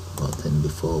reset button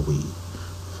before we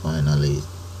finally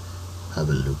have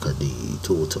a look at the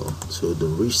total. So the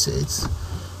resets,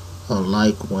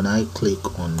 unlike when I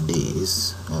click on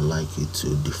this, I like it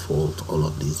to default all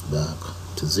of this back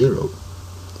to 0,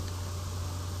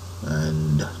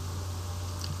 and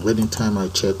anytime I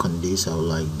check on this, I would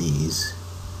like these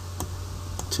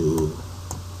to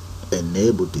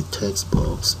enable the text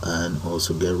box and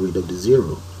also get rid of the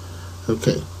 0.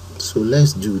 Okay, so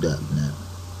let's do that now.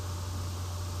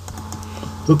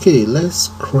 Okay, let's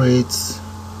create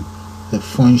a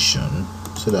function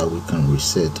so that we can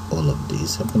reset all of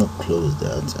this. I'm gonna close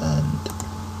that and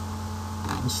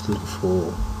let's look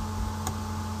for,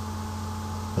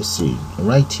 let's see,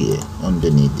 right here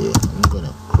underneath there, I'm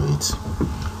gonna create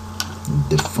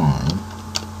define.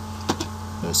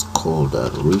 Let's call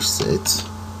that reset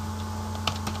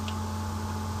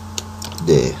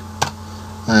there.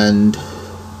 And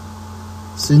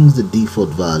since the default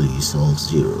value is all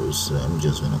 0s, so I'm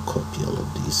just going to copy all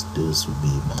of these. Those will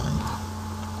be my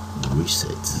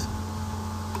reset,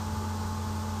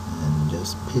 and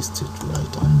just paste it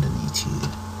right underneath here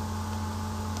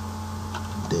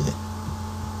there.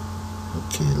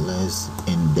 Okay, let's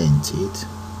indent it,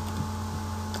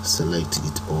 select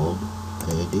it all,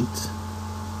 edit,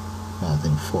 I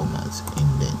think format,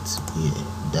 indent. Yeah,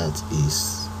 that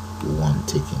is one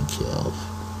taken care of.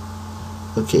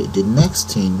 Okay, the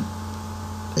next thing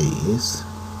is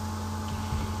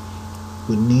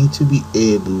we need to be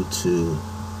able to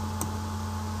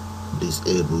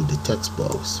disable the text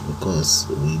box, because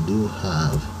we do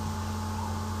have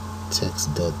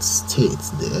text.state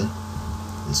there,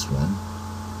 this one.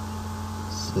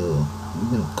 So I'm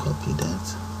going to copy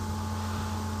that,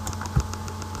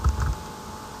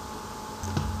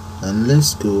 and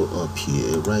let's go up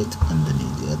here right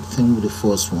underneath it. I think the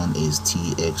first one is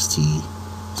txt,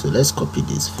 so let's copy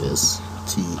this first.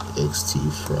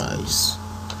 Txt fries,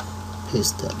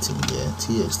 paste that in there.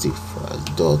 Txt fries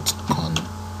dot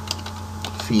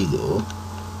configure.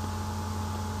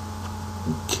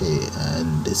 Okay, and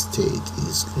the state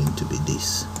is going to be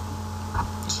this,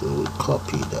 so we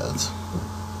copy that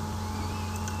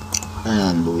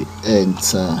and we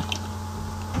enter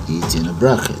it in a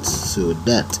bracket. So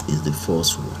that is the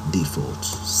first default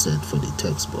set for the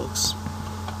text box.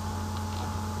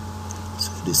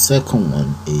 So the second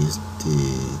one is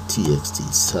the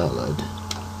txt salad,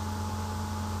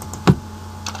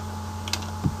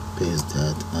 paste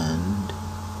that and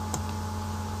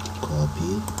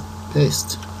copy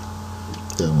paste.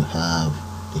 Then we have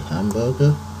the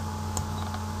hamburger,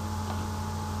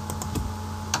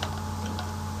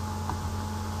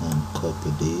 and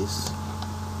copy this,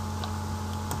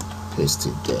 paste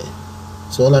it there.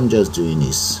 So all I'm just doing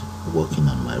is working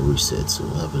on my reset. So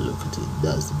we'll have a look at it.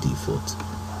 That's the default,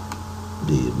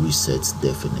 the reset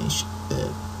definition,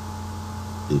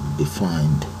 the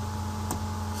defined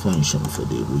function for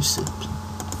the reset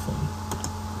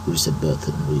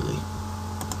button, really.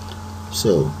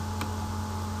 So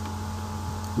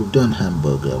we've done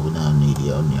hamburger. We now need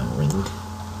the onion ring.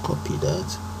 Copy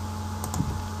that,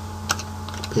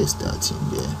 paste that in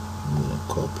there. I'm going to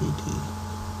copy the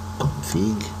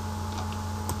config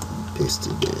and paste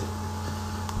it there.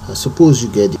 I suppose you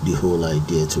get the whole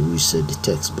idea to reset the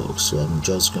text box, so I'm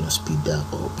just going to speed that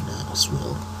up now as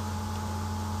well.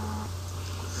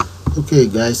 Okay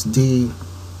guys, the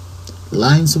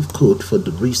lines of code for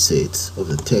the reset of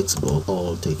the text box are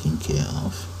all taken care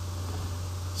of.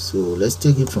 So let's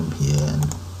take it from here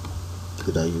and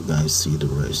so that you guys see the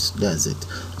rest. That's it.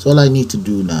 So all I need to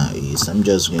do now is I'm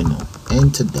just going to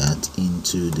enter that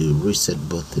into the reset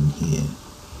button here,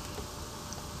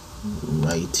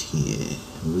 right here,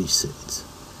 reset.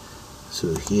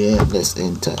 So here let's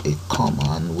enter a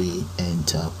command. We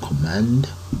enter command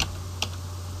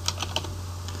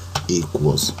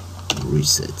equals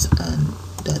reset, and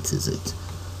that is it.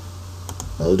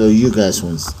 Although you guys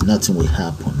want nothing will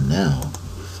happen now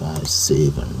if I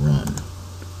save and run,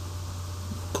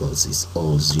 because it's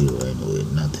all zero anyway.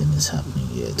 Nothing is happening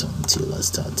yet until I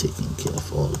start taking care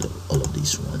of all of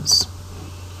these ones.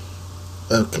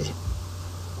 Okay,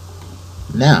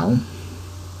 now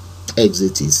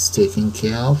exit is taken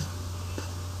care of,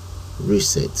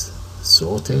 reset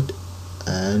sorted,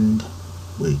 and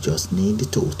we just need the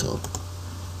total.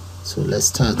 So let's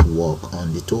start work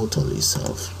on the total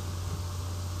itself.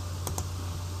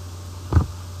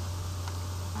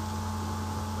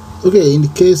 Okay, in the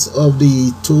case of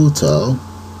the total,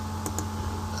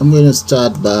 I'm going to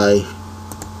start by,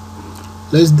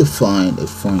 let's define a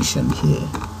function here.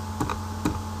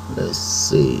 Let's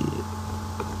see,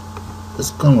 let's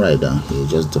come right down here,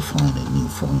 just define a new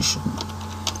function.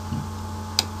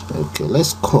 Okay,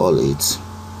 let's call it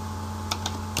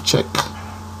check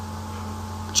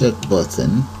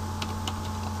button.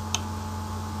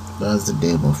 That's the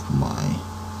name of my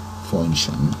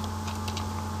function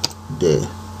there.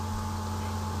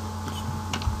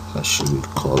 I should be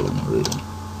colon really.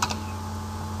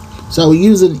 So we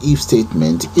use an if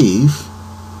statement. If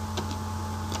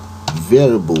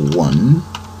variable 1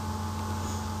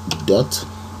 dot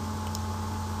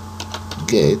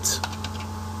get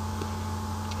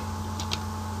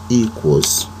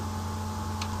equals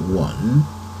 1,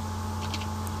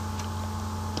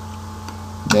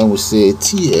 then we say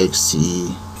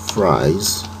txt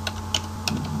fries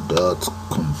dot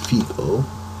configure,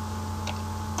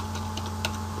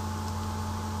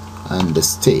 and the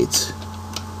state,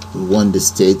 we want the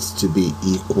state to be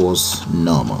equals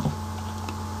normal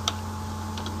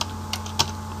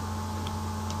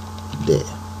there.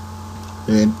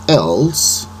 Then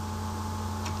else,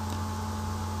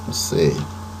 let's say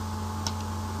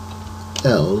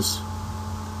else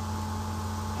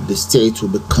the state will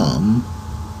become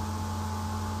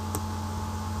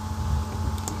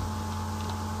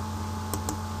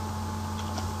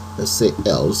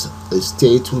else the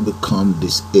state will become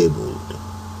disabled.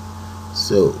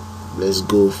 So let's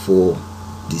go for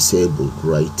disabled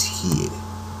right here.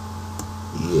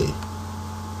 Yeah,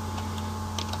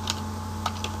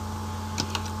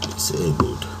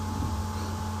 disabled.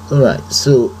 Alright,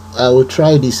 so I will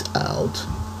try this out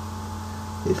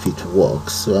if it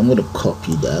works. So I'm going to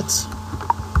copy that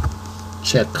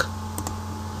check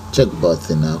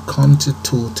button. I'll come to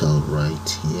total right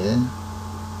here.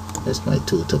 That's my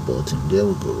total button. There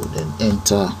we go. Then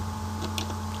enter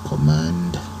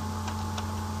command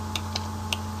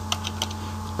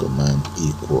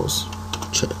equals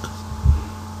check.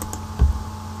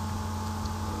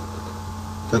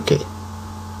 Okay,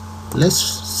 let's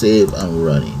save and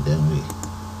run it. Then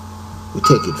we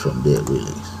take it from there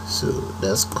really. So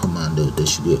that's command. There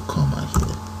should be a comma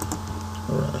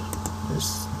here. Alright,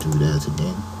 let's do that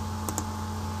again.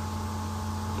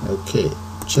 Okay,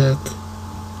 check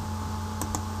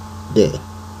there.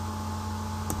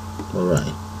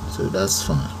 Alright, so that's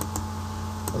fine.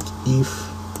 But if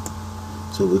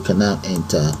so, we can now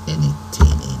enter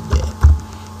anything in there.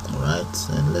 Alright,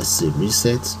 and let's say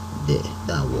reset there.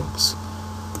 That works.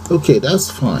 Okay,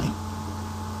 that's fine.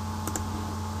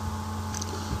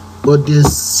 But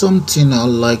there's something I'd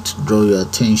like to draw your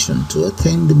attention to. I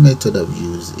think the method I've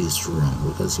used is wrong,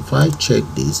 because if I check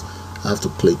this, I have to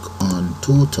click on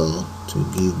total to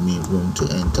give me room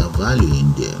to enter value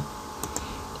in there.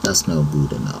 That's not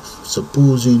good enough.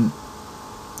 Supposing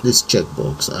this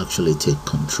checkbox actually take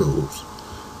controls,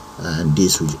 and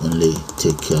this will only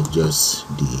take care of just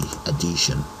the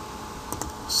addition.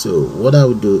 So what I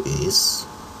will do is,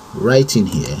 right in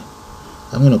here,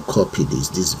 I'm going to copy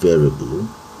this variable.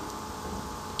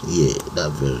 Yeah,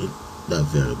 that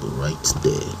variable right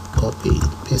there. Copy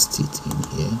it, paste it in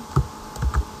here,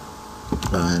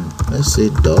 and let's say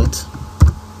dot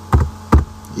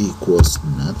equals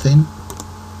nothing.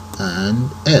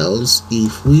 And else,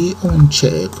 if we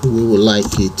uncheck, we would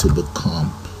like it to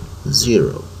become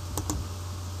 0.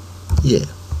 Yeah.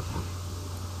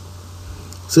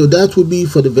 So that would be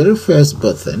for the very first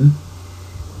button.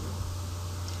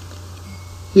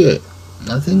 Yeah,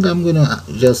 I think I'm gonna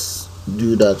just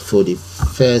do that for the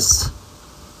first,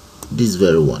 this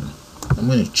very one. I'm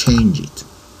gonna change it.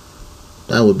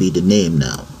 That would be the name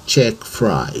now. Check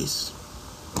fries.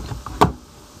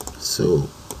 So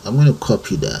I'm going to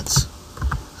copy that,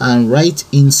 and right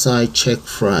inside check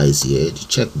fries here, the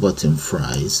check button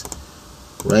fries,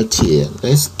 right here,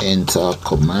 let's enter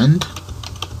command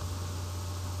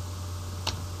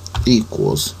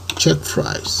equals check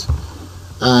fries,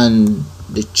 and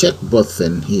the check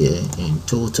button here in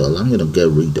total, I'm going to get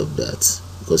rid of that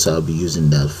because I'll be using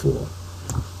that for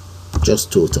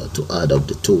just total, to add up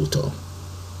the total,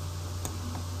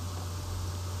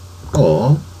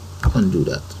 or undo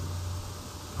that.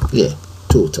 Yeah,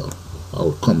 total.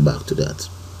 I'll come back to that.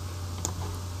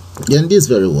 Then this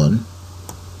very one,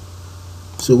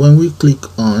 so when we click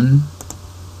on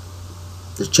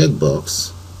the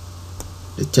checkbox,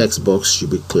 the text box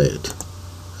should be cleared,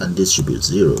 and this should be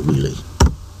 0 really.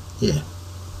 Yeah,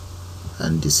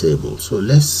 and disabled. So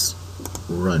let's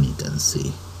run it and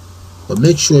see, but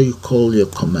make sure you call your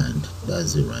command.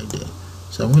 That's it right there.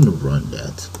 So I'm going to run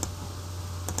that,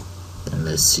 and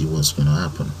let's see what's going to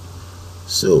happen.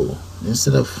 So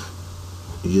instead of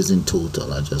using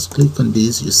total, I just click on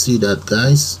this. You see that,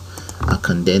 guys? I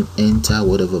can then enter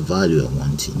whatever value I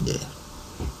want in there.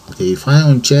 Okay, if I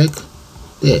uncheck,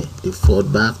 there,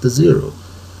 default back to 0.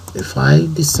 If I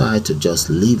decide to just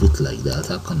leave it like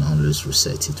that, I can always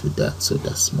reset it with that. So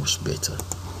that's much better.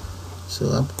 So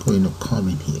I'm going to come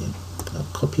in here, I'll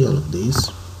copy all of these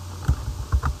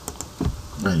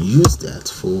and use that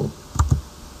for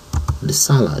the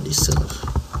salad itself.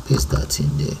 Paste that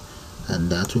in there, and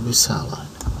that will be salad.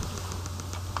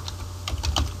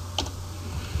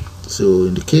 So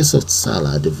in the case of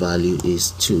salad, the value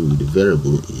is 2, the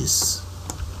variable is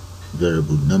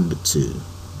variable number 2,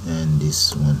 and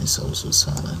this one is also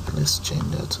salad. Let's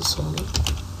change that to salad.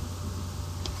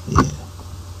 Yeah,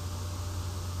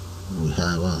 we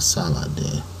have our salad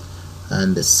there,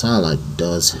 and the salad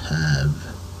does have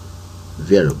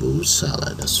variable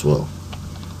salad as well.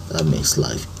 That makes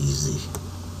life easy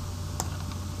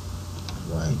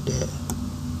right there.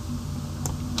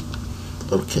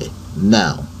 Okay,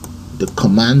 now the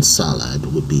command salad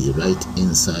would be right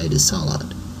inside the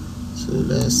salad. So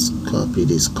let's copy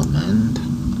this command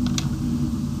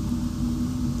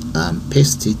and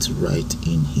paste it right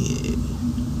in here.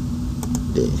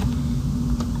 There,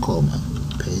 comma,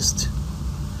 paste,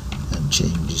 and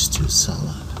change this to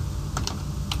salad.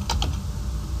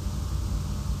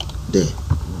 There.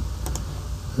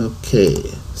 Okay,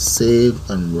 save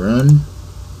and run.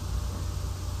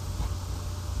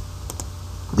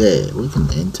 There, we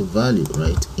can enter value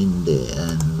right in there,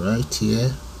 and right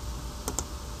here,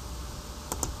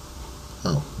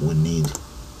 we need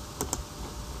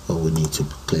to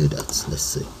clear that. Let's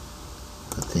see,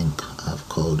 I think I've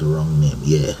called the wrong name.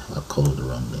 Yeah, I called the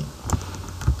wrong name.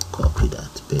 Copy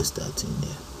that, paste that in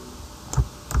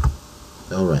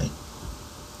there. Alright,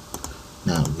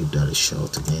 now give that a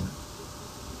shot again.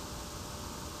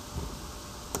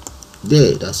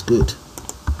 There, that's good,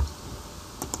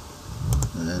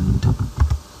 and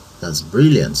that's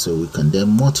brilliant. So we can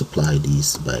then multiply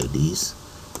this by this,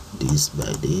 this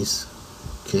by this.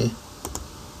 Okay,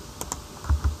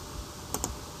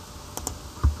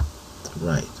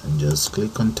 right, and just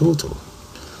click on total.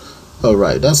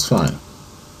 Alright, that's fine,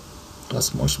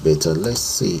 that's much better. Let's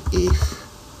see if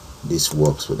this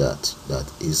works with that.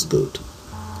 That is good.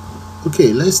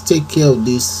 Okay, let's take care of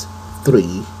these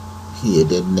 3 here,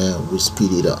 then we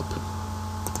speed it up.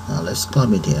 Now let's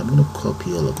come in here. I'm going to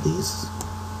copy all of these,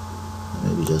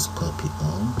 maybe just copy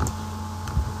all.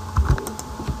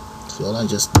 So all I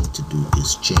just need to do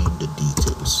is change the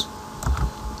details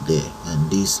there, and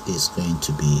this is going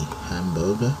to be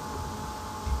hamburger,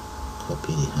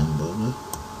 copy the hamburger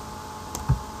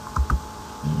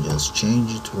and just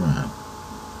change it around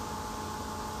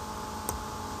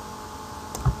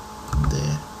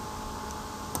there.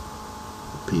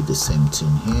 Repeat the same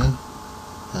thing here,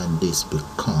 and this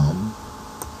become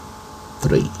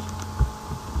 3,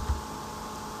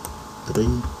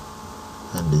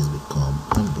 and this become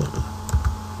hamburger.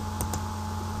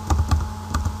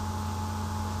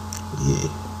 Yeah.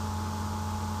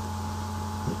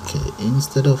 Okay,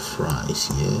 instead of fries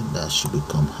here, that should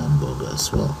become hamburger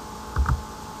as well.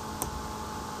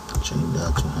 Change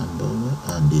that to hamburger,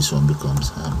 and this one becomes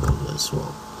hamburger as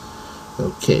well.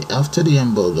 Okay, after the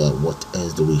hamburger, what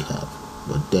else do we have?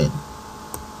 But then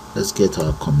let's get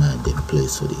our command in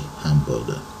place for the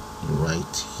hamburger.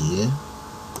 Right here,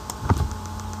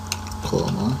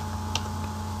 comma,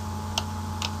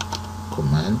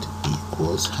 command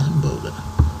equals hamburger.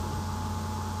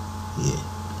 Yeah.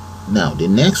 Now the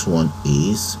next one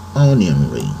is onion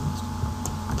rings.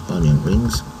 Onion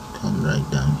rings come right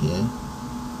down here.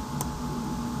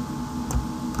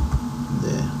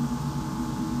 There.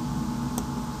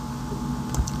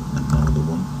 Another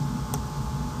one.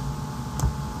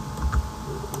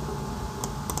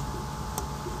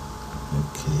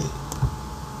 Okay.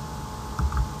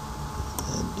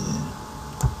 And then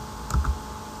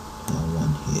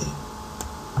one here.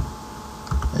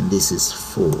 And this is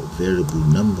 4, variable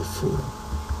number 4.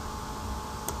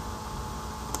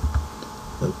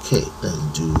 Okay, let's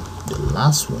do the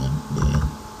last one then,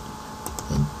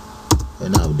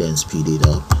 and I'll then speed it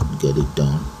up and get it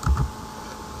done.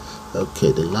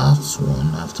 Okay, the last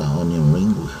one after onion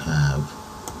ring, we have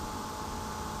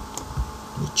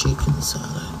the chicken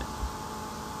salad.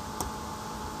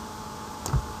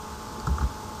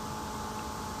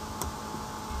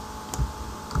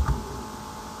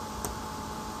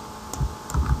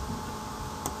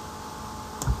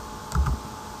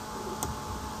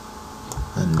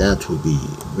 And that will be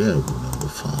variable number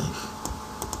 5.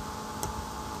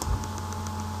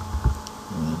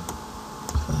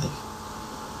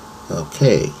 5.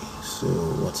 Okay, so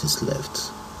what is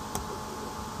left?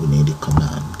 We need a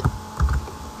command.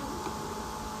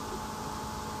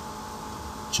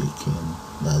 Chicken,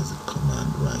 that's the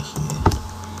command right here.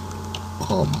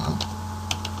 Comma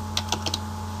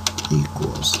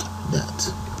equals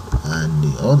that. And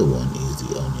the other one is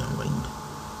the onion ring.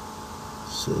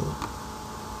 So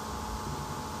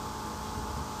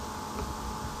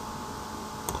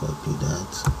copy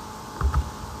that,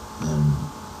 and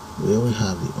where we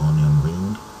have the onion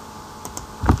ring,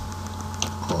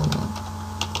 comma,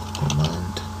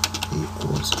 command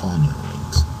equals onion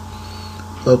rings.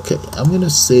 Okay, I'm gonna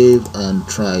save and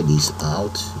try this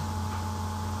out.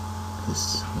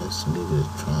 Let's give it a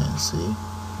try and see.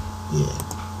 Yeah,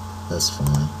 that's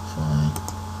fine,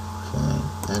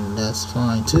 and that's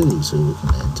fine too, so we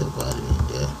can enter value in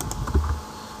there.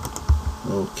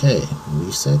 Okay,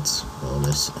 reset. Well,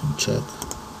 let's uncheck.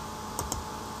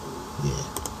 Yeah.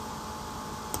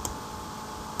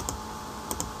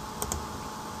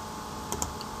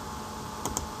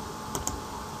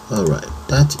 Alright,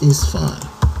 that is fine.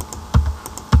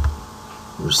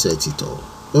 Reset it all.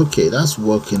 Okay, that's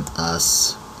working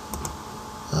as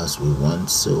we want.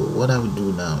 So what I will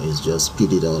do now is just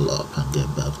speed it all up and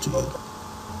get back to you.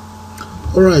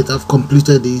 Alright, I've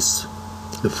completed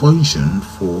the function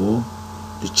for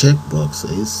the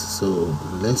checkboxes. So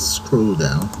let's scroll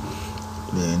down,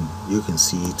 then you can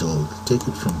see it all. Take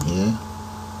it from here.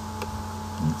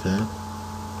 Okay,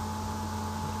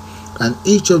 and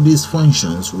each of these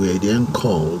functions were then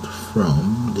called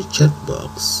from the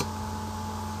checkbox.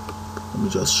 Let me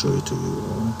just show it to you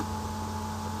all.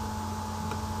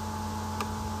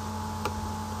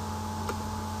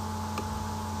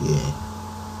 Yeah.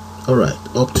 Alright,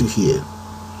 up to here,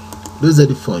 those are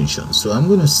the functions. So I'm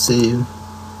going to save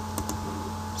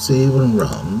and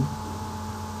run.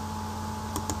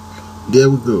 There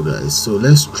we go, guys. So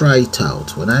let's try it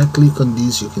out. When I click on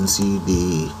this, you can see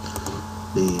the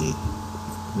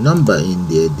number in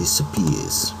there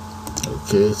disappears.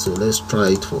 Okay, so let's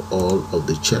try it for all of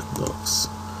the checkbox.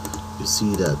 You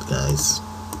see that, guys?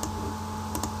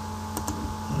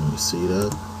 Can you see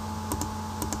that?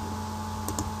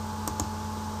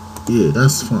 Yeah,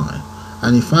 that's fine.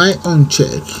 And if I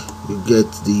uncheck, you get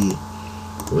the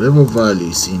whatever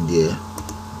values in there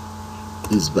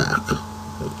is back.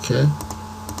 Okay,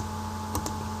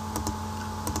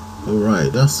 all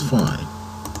right, that's fine.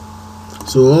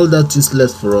 So all that is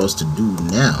left for us to do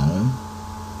now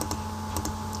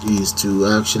is to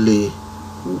actually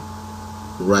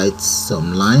write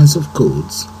some lines of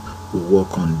codes. We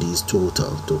work on this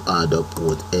total to add up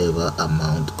whatever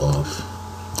amount of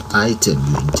item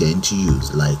you intend to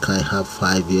use. Like I have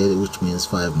 5 here, which means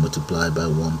 5 multiplied by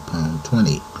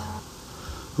 £1.20.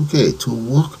 Okay, to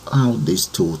work out this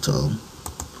total,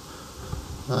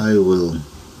 I will,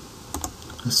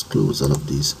 let's close all of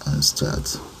this and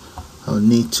start. I'll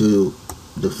need to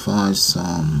define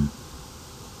some,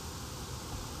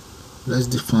 let's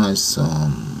define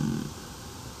some,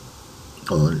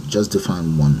 or just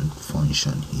define one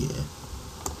function here.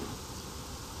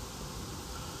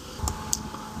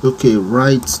 Okay,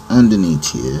 right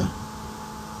underneath here,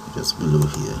 just below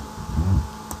here,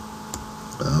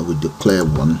 we declare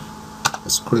one.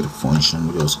 Let's create a function.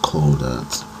 We just call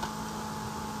that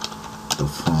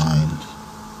define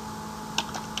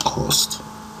cost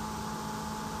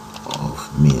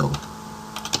of meal.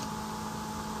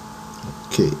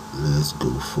 Okay, let's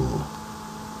go for,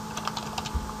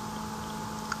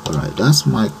 alright, that's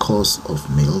my cost of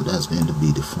meal. That's going to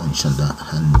be the function that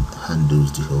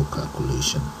handles the whole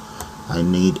calculation. I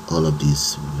need all of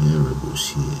these variables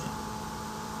here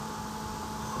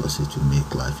because it will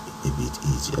make life a bit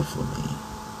easier for me.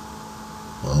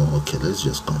 Oh, okay, let's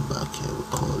just come back here. We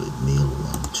call it meal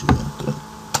 1, 2, and 3.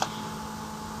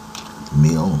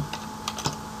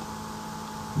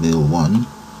 Meal 1.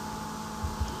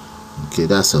 Okay,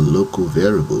 that's a local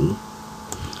variable.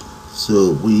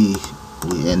 So we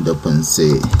end up and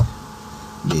say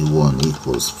meal 1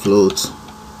 equals float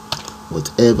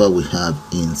whatever we have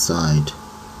inside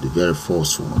the very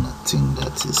first one. I think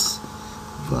that is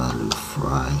value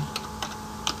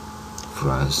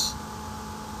fries.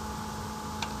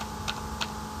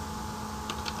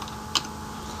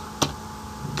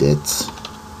 Get.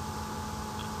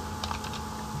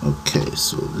 Okay,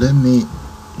 so let me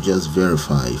just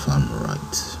verify if I'm right.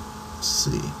 Let's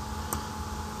see.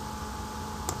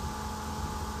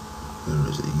 Where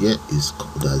is it? Yeah,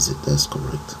 that's it. That's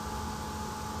correct.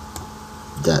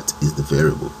 That is the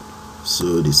variable.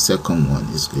 So the second one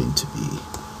is going to be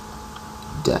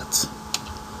that.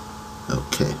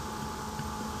 Okay.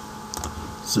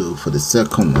 So for the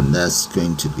second one, that's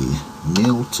going to be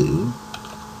meal 2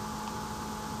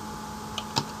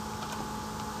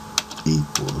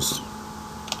 equals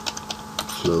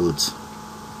float.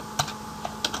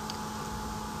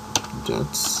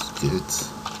 That's good.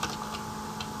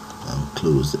 I'll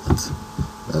close that.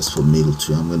 That's for meal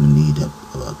 2. I'm going to need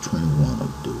about 21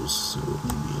 of those, so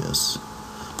maybe just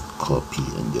copy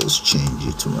and just change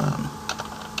it around.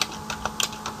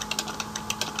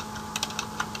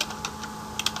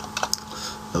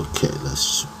 Okay,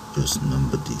 let's just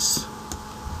number this.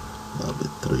 That'll be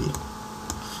 3, 4,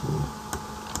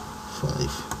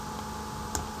 5,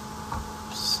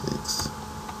 6.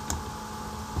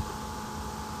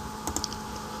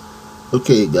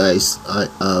 Okay guys, I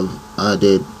have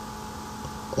added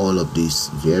all of these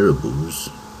variables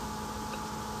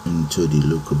into the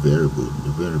local variable.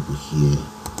 The variable here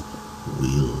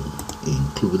will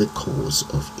include the cost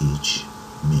of each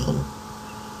meal.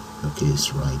 Okay,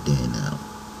 it's right there now.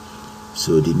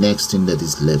 So the next thing that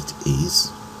is left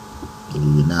is we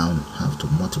will now have to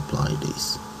multiply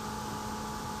this.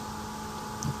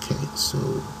 Okay, so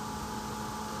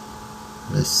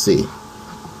let's see.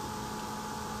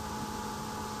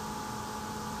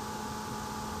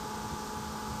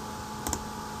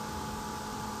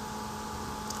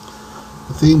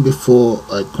 I think before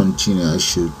I continue, I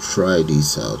should try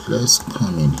this out. Let's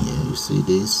come in here. You see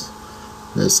this?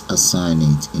 Let's assign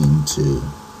it into,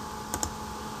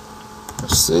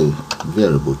 let's say,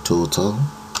 variable total.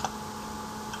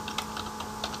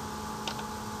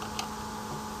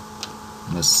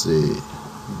 Let's say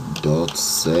dot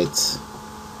set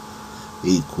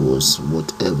equals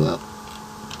whatever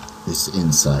is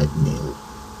inside meal.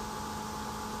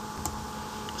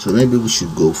 So maybe we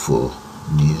should go for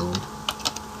meal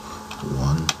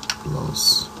 1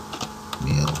 plus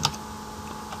meal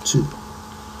 2,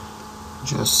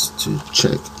 just to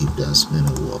check if that's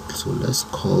gonna work. So let's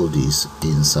call this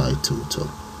inside total.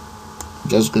 I'm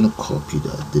just gonna copy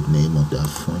that, the name of that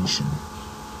function,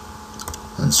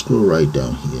 and scroll right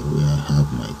down here where I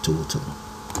have my total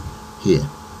here,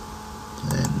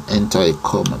 and enter a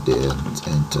comma there, and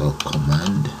enter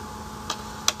command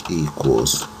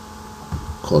equals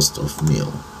cost of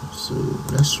meal. So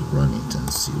let's run it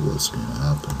and see what's going to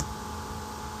happen.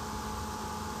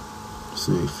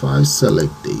 So if I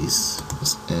select this,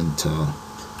 let's enter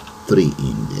 3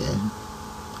 in there.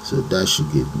 So that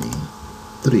should give me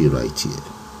 3 right here.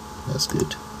 That's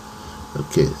good.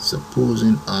 Okay,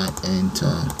 supposing I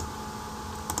enter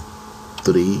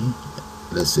 3,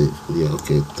 let's say, yeah,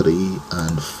 okay, 3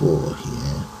 and 4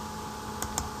 here.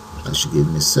 That should give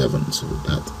me 7. So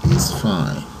that is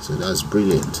fine. So that's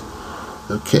brilliant.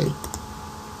 Okay,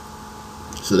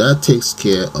 So that takes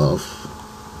care of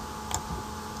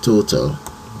total.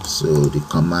 So the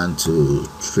command to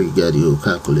trigger the whole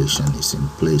calculation is in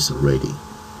place already,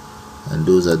 and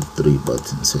those are the 3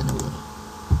 buttons anyway.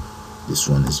 This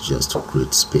one is just to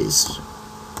create space.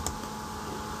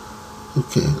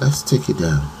 Okay, let's take it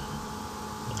down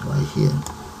right here.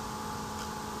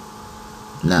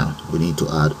 Now we need to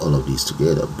add all of these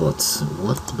together, but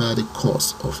what about the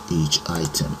cost of each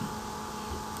item?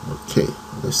 Okay,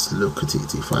 let's look at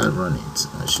it. If I run it,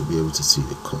 I should be able to see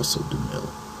the cost of the meal.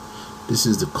 This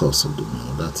is the cost of the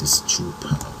meal. That is £2.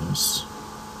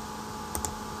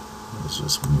 Let's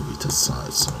just move it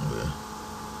aside somewhere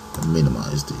and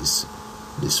minimize this.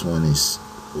 This one is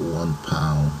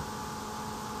 £1.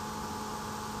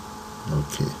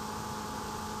 Okay,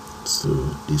 so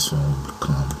this one will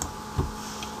become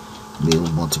meal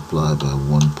multiplied by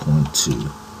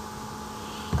 1.2,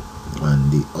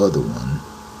 and the other one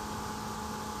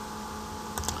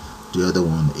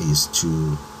is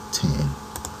 210.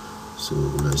 So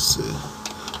let's say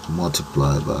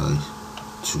multiply by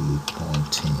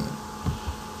 2.10.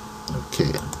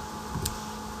 Okay,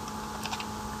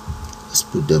 let's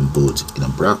put them both in a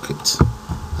bracket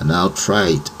and now try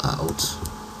it out.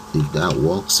 If that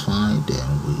works fine,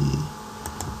 then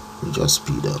we just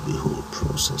speed up the whole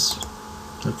process.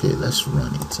 Okay, let's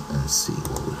run it and see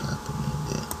what will happen in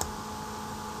there.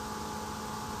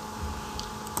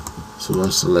 So I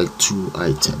select 2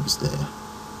 items there.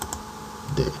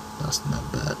 That's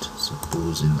not bad.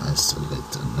 Supposing I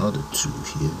select another 2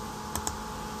 here,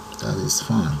 that is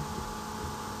fine.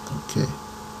 Okay,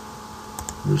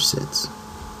 reset.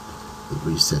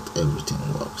 Reset,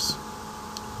 everything works.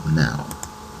 Now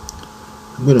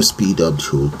I'm going to speed up the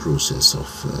whole process of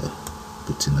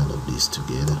putting all of this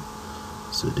together.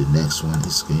 So the next one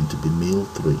is going to be meal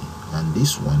 3, and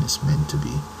this one is meant to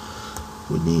be,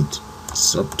 we need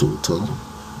subtotal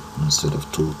instead of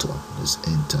total. Let's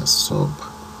enter subtotal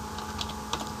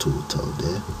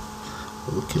there.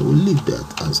 Okay, we'll leave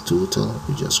that as total.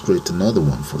 We just create another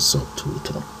one for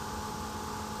subtotal.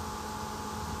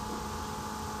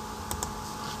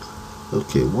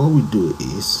 Okay, what we do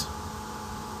is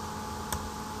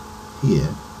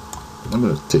here, I'm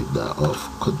going to take that off,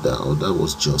 cut that out. That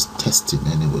was just testing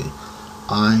anyway.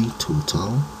 I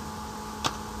total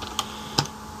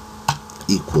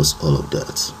equals all of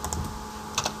that.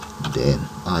 Then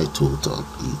I total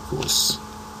equals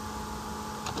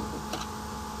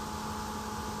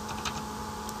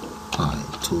I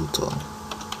total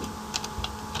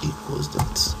equals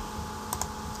that.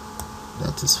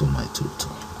 That is for my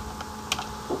total.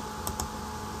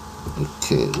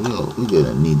 Okay, well, we're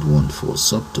gonna need one for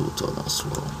subtotal as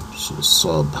well. So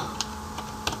subtotal,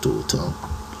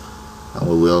 and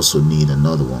we will also need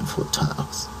another one for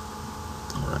tax.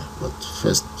 Alright, but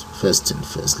first thing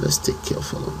first, let's take care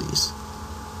of all of these.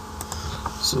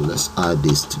 So let's add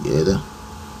this together.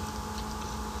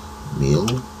 Meal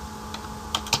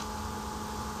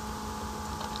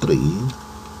 3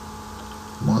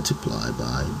 multiplied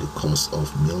by the cost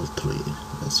of meal 3.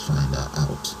 Let's find that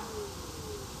out.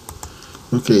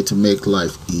 Okay, to make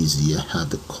life easy, I have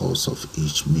the cost of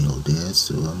each meal there,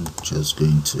 so I'm just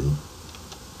going to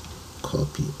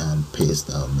copy and paste.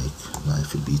 That'll make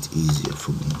life a bit easier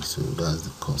for me. So that's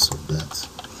the cost of that.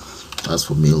 As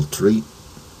for meal 3,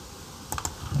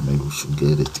 maybe we should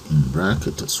get it in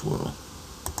bracket as well.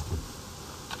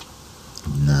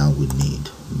 Now we need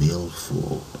meal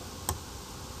 4.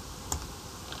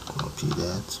 Copy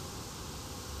that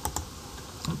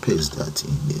and paste that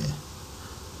in there.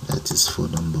 That is for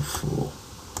number 4,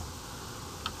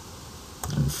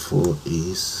 and 4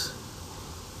 is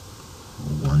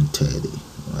 130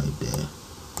 right there.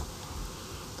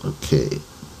 Okay,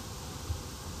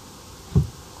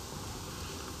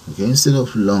 instead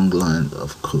of long line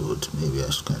of code, maybe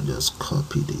I can just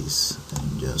copy this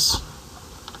and just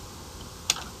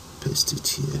paste it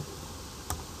here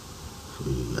for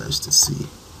you guys to see.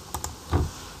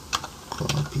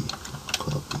 Copy,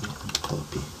 copy, and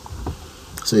copy.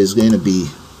 So it's going to be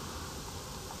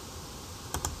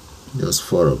just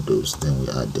 4 of those, then we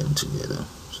add them together.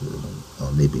 So,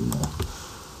 or maybe more,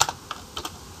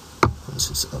 because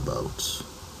it's about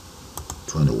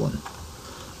 21.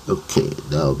 Okay,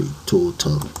 that will be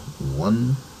total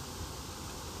 1,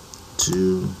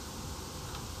 2,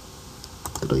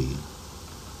 3,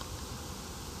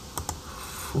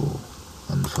 4,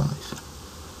 and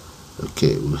 5.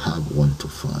 Okay, we have 1 to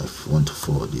 5, 1 to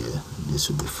 4 there. This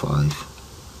will be 5,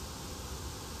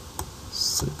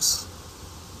 6,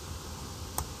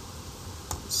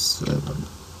 7,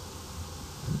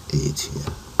 and 8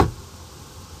 here.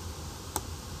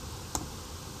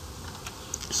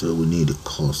 So we need the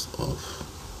cost of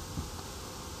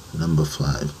Number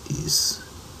 5 is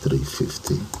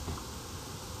 350.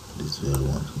 This very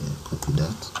one here, copy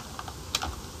that.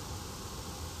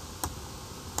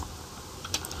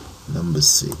 Number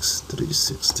 6,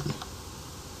 360.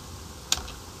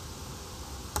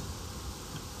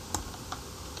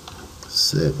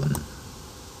 Seven,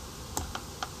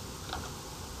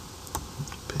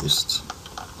 paste,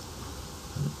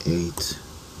 and 8,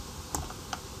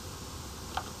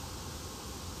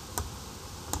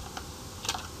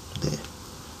 there.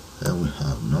 Then we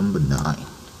have number 9.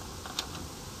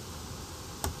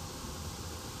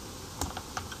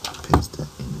 Paste that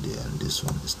in there, and this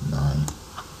one is 9.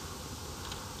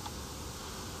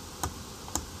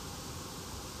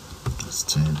 That's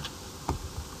 10,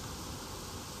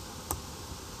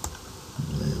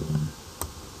 11,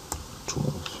 12,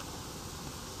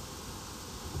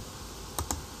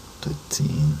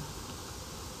 13,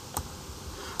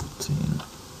 14,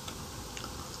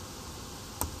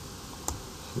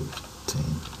 15,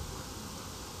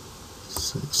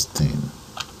 16,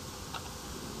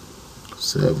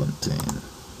 17,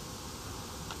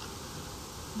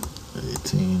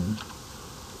 18,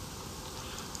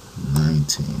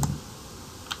 19,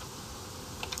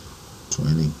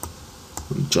 20.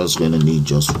 We're just going to need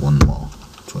just one more.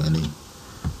 20,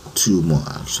 2 more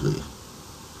actually.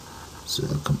 So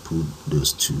I can put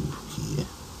those 2 here.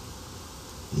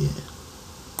 Yeah,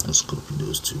 let's copy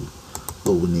those 2.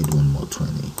 But we need one more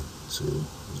 20. So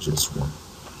just one.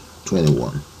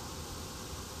 21.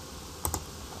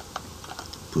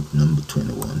 Put number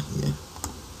 21 here.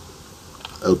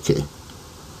 Okay.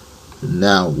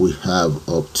 Now we have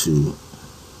up to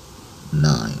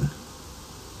 9.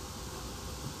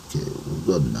 Okay, we've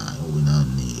got 9. We now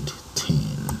need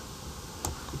 10.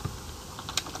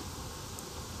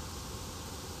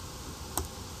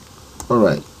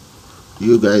 Alright,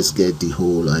 you guys get the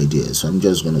whole idea. So I'm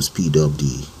just going to speed up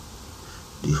the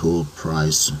whole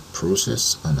price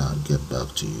process, and I'll get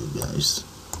back to you guys.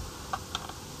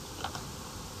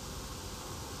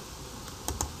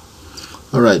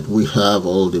 Alright, we have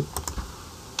all the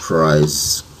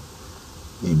price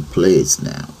in place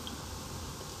now.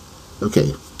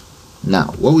 Okay,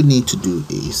 now what we need to do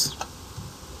is,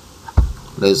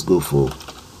 let's go for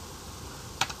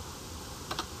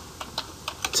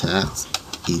tax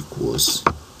equals,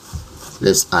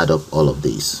 let's add up all of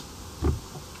these.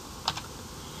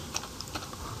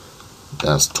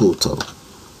 That's total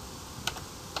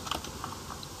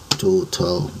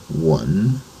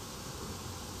 1.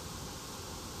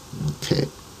 Okay,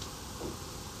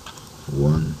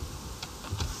 1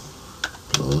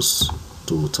 plus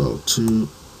total 2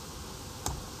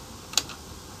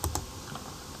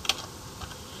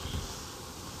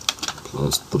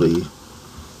 plus 3,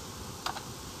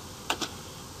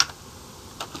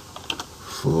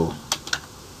 4,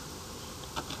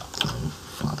 and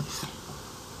 5.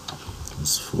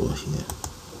 There's 4 here.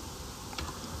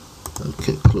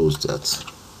 Okay, close that.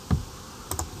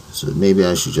 So maybe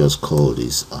I should just call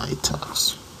this I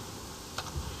tax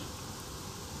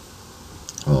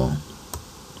or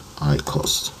I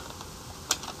cost.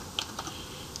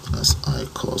 That's I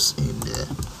cost in there,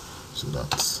 so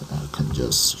that I can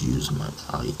just use my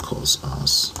I cost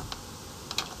as,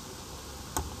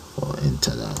 or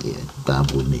enter that here.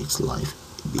 That will make life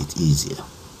a bit easier.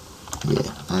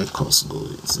 Yeah, I cost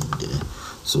goes in there.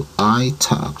 So I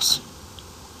tax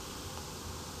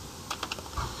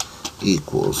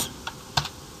equals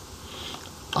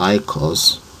I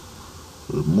cost.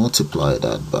 We multiply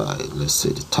that by, let's say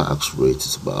the tax rate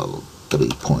is about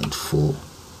 3.4,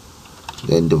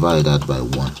 then divide that by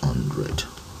 100.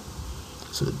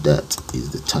 So that is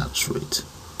the tax rate.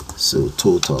 So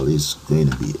total is going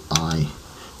to be I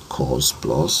cost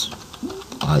plus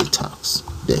I tax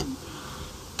there.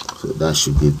 So that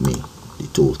should give me the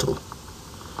total.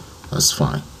 That's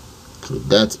fine. So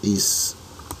that is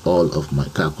all of my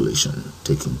calculation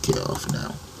taken care of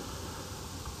now.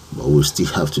 But we still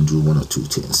have to do one or two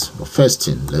things. But first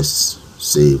thing, let's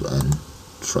save and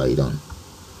try it on.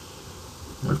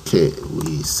 Okay,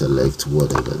 we select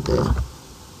whatever there.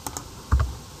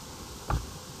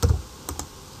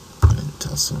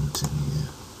 Enter something here.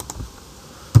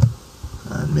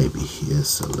 And maybe here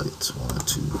select 1 or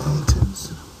 2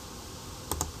 items.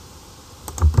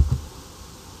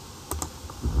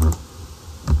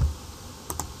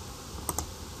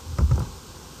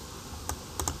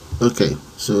 Okay,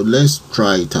 so let's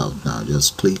try it out now.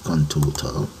 Just click on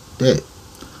total there.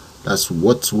 That's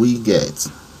what we get.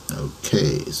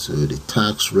 Okay, so the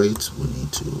tax rate, we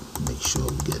need to make sure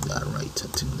we get that right. I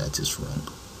think that is wrong.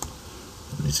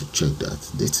 I need to check that.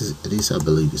 This I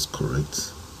believe is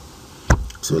correct.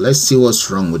 So let's see what's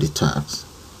wrong with the tax.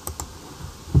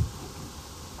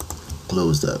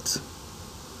 close that.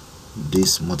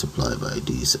 This multiplied by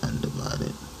this and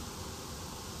divided.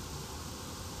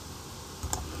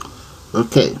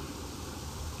 Okay,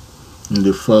 in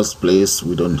the first place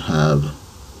we don't have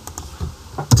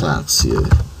tax here.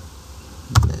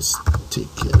 Let's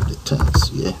take care of the tax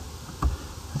here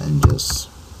and just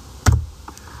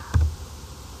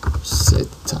set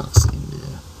tax in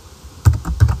there.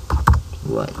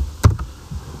 Right.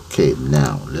 Okay,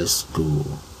 now let's go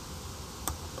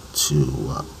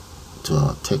to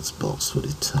our text box for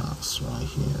the tax right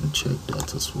here and check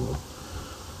that as well.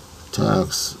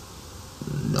 Tax,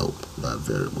 nope, that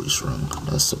variable is wrong.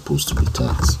 That's supposed to be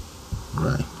tax,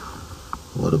 right?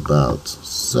 What about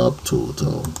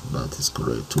subtotal? That is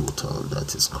correct. Total,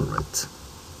 that is correct.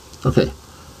 Okay,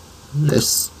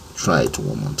 let's try it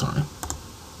one more time.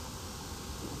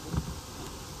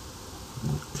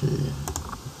 Okay,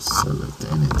 select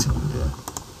anything there.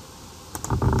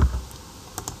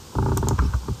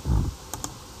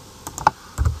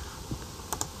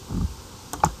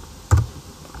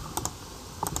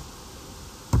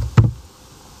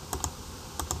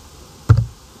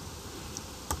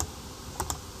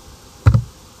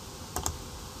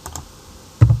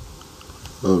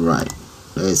 Alright,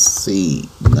 let's see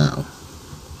now.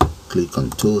 Click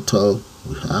on total.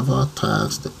 We have our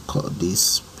tax.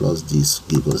 This plus this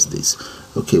give us this.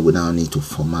 Okay, we now need to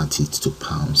format it to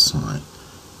pound sign.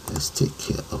 Let's take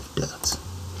care of that.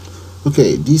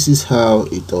 Okay, this is how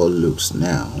it all looks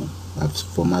now. I've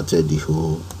formatted the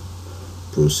whole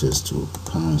process to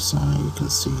pound sign. You can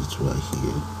see it right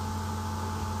here,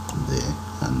 there,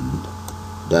 and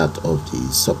that of the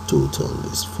subtotal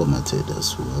is formatted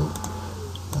as well,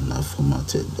 and I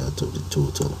formatted that of the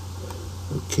total.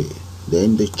 Okay,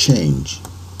 then the change,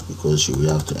 because you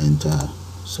will have to enter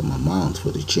some amount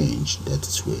for the change. That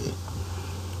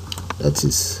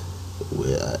is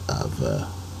where I have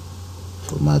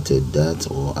formatted that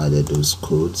or added those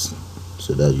codes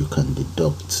so that you can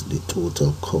deduct the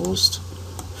total cost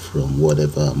from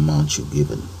whatever amount you're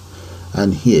given.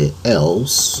 And here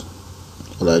else,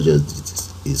 all I just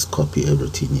did is copy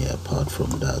everything here apart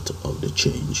from that of the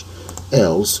change.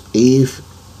 Else, if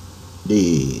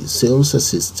the sales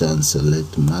assistant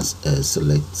selects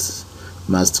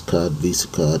MasterCard, Visa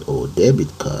card or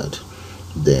debit card,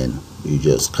 then you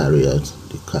just carry out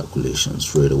the calculation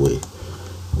straight away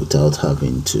without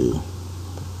having to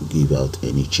give out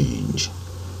any change.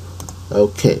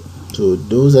 Okay, so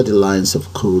those are the lines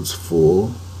of codes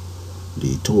for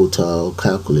the total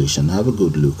calculation. Have a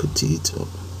good look at it.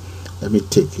 Let me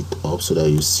take it up so that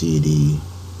you see the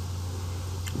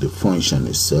function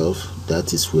itself.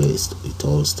 That is where it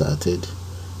all started.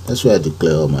 That's where I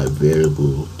declare all my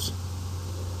variables,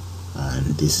 and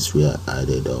this is where I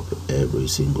added up every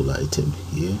single item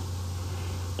here.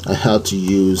 I had to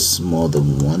use more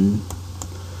than one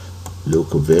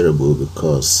local variable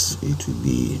because it will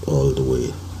be all the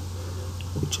way,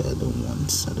 which I don't want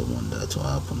that to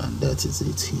happen, and that is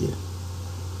it here.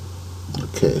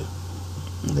 Okay,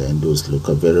 and then those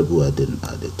local variable I didn't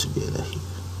add it together here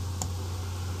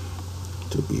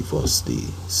to give us the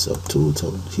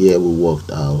subtotal. Here we worked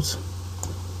out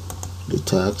the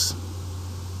tax,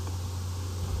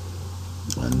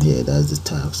 and here that's the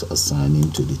tax assigned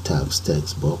into the tax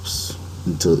text box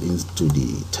into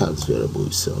the tax variable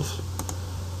itself.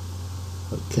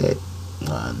 Okay,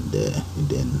 and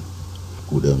then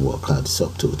we then work out the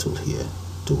subtotal here.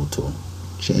 Total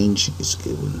change is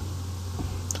given,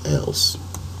 else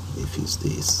if it's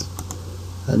this,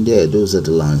 and there, those are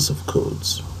the lines of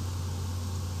codes.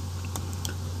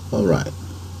 Alright,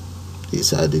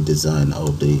 these are the design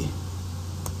of the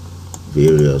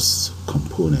various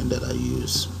components that I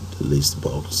use: the list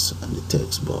box and the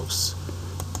text box,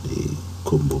 the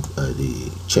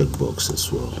checkbox as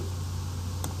well.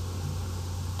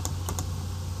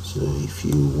 So if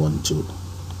you want to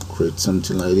create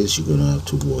something like this, you're gonna have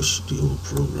to watch the whole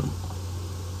program.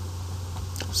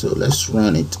 So let's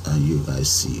run it and you guys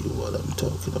see what I'm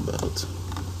talking about.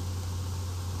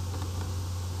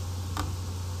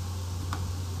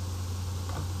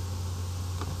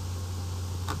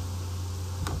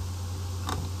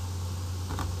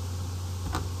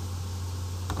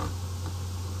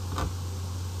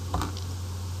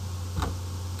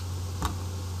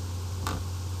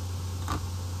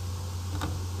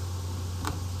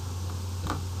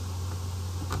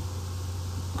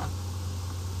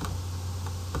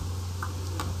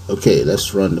 Okay,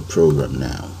 let's run the program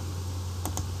now.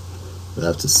 We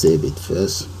have to save it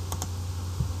first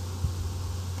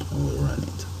and we'll run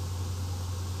it.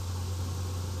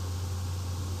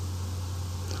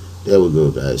 There we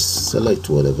go, guys. Select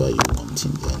whatever you want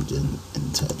in there and then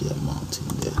enter the amount in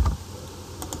there.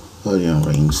 onion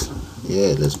rings.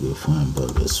 Yeah, let's go for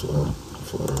hamburger as well.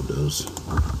 4 of those.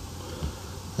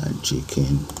 And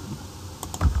chicken,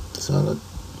 salad,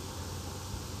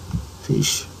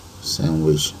 fish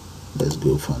sandwich. Let's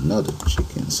go for another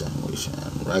chicken sandwich.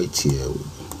 And right here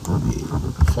will be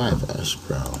 5 hash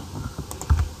brown.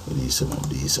 We need some of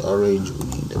these orange. We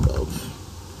need about,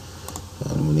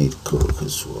 and we need Coke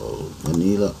as well.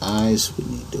 Vanilla ice, we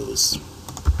need those.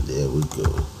 There we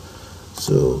go.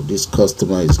 So this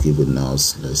customer is giving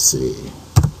us, let's say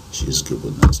she's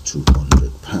giving us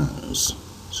 £200.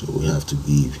 So we have to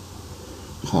give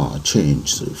her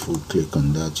change. So if we click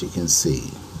on that, you can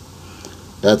see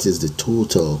that is the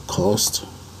total cost,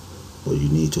 but you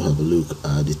need to have a look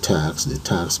at the tax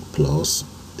plus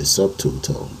the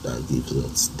subtotal. That gives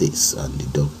us this, and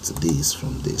deduct this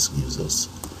from this gives us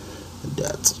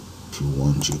that. If you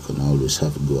want, you can always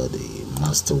have a go at the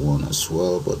master one as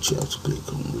well, but you have to click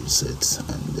on reset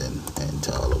and then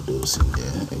enter all of those in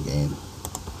there again.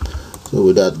 So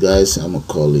with that, guys, I'm gonna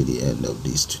call it the end of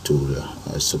this tutorial.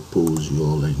 I suppose you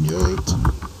all enjoy it.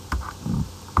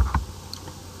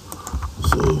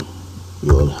 So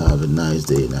you all have a nice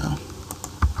day now.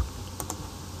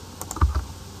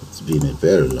 It's been a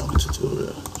very long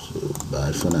tutorial, so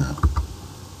bye for now.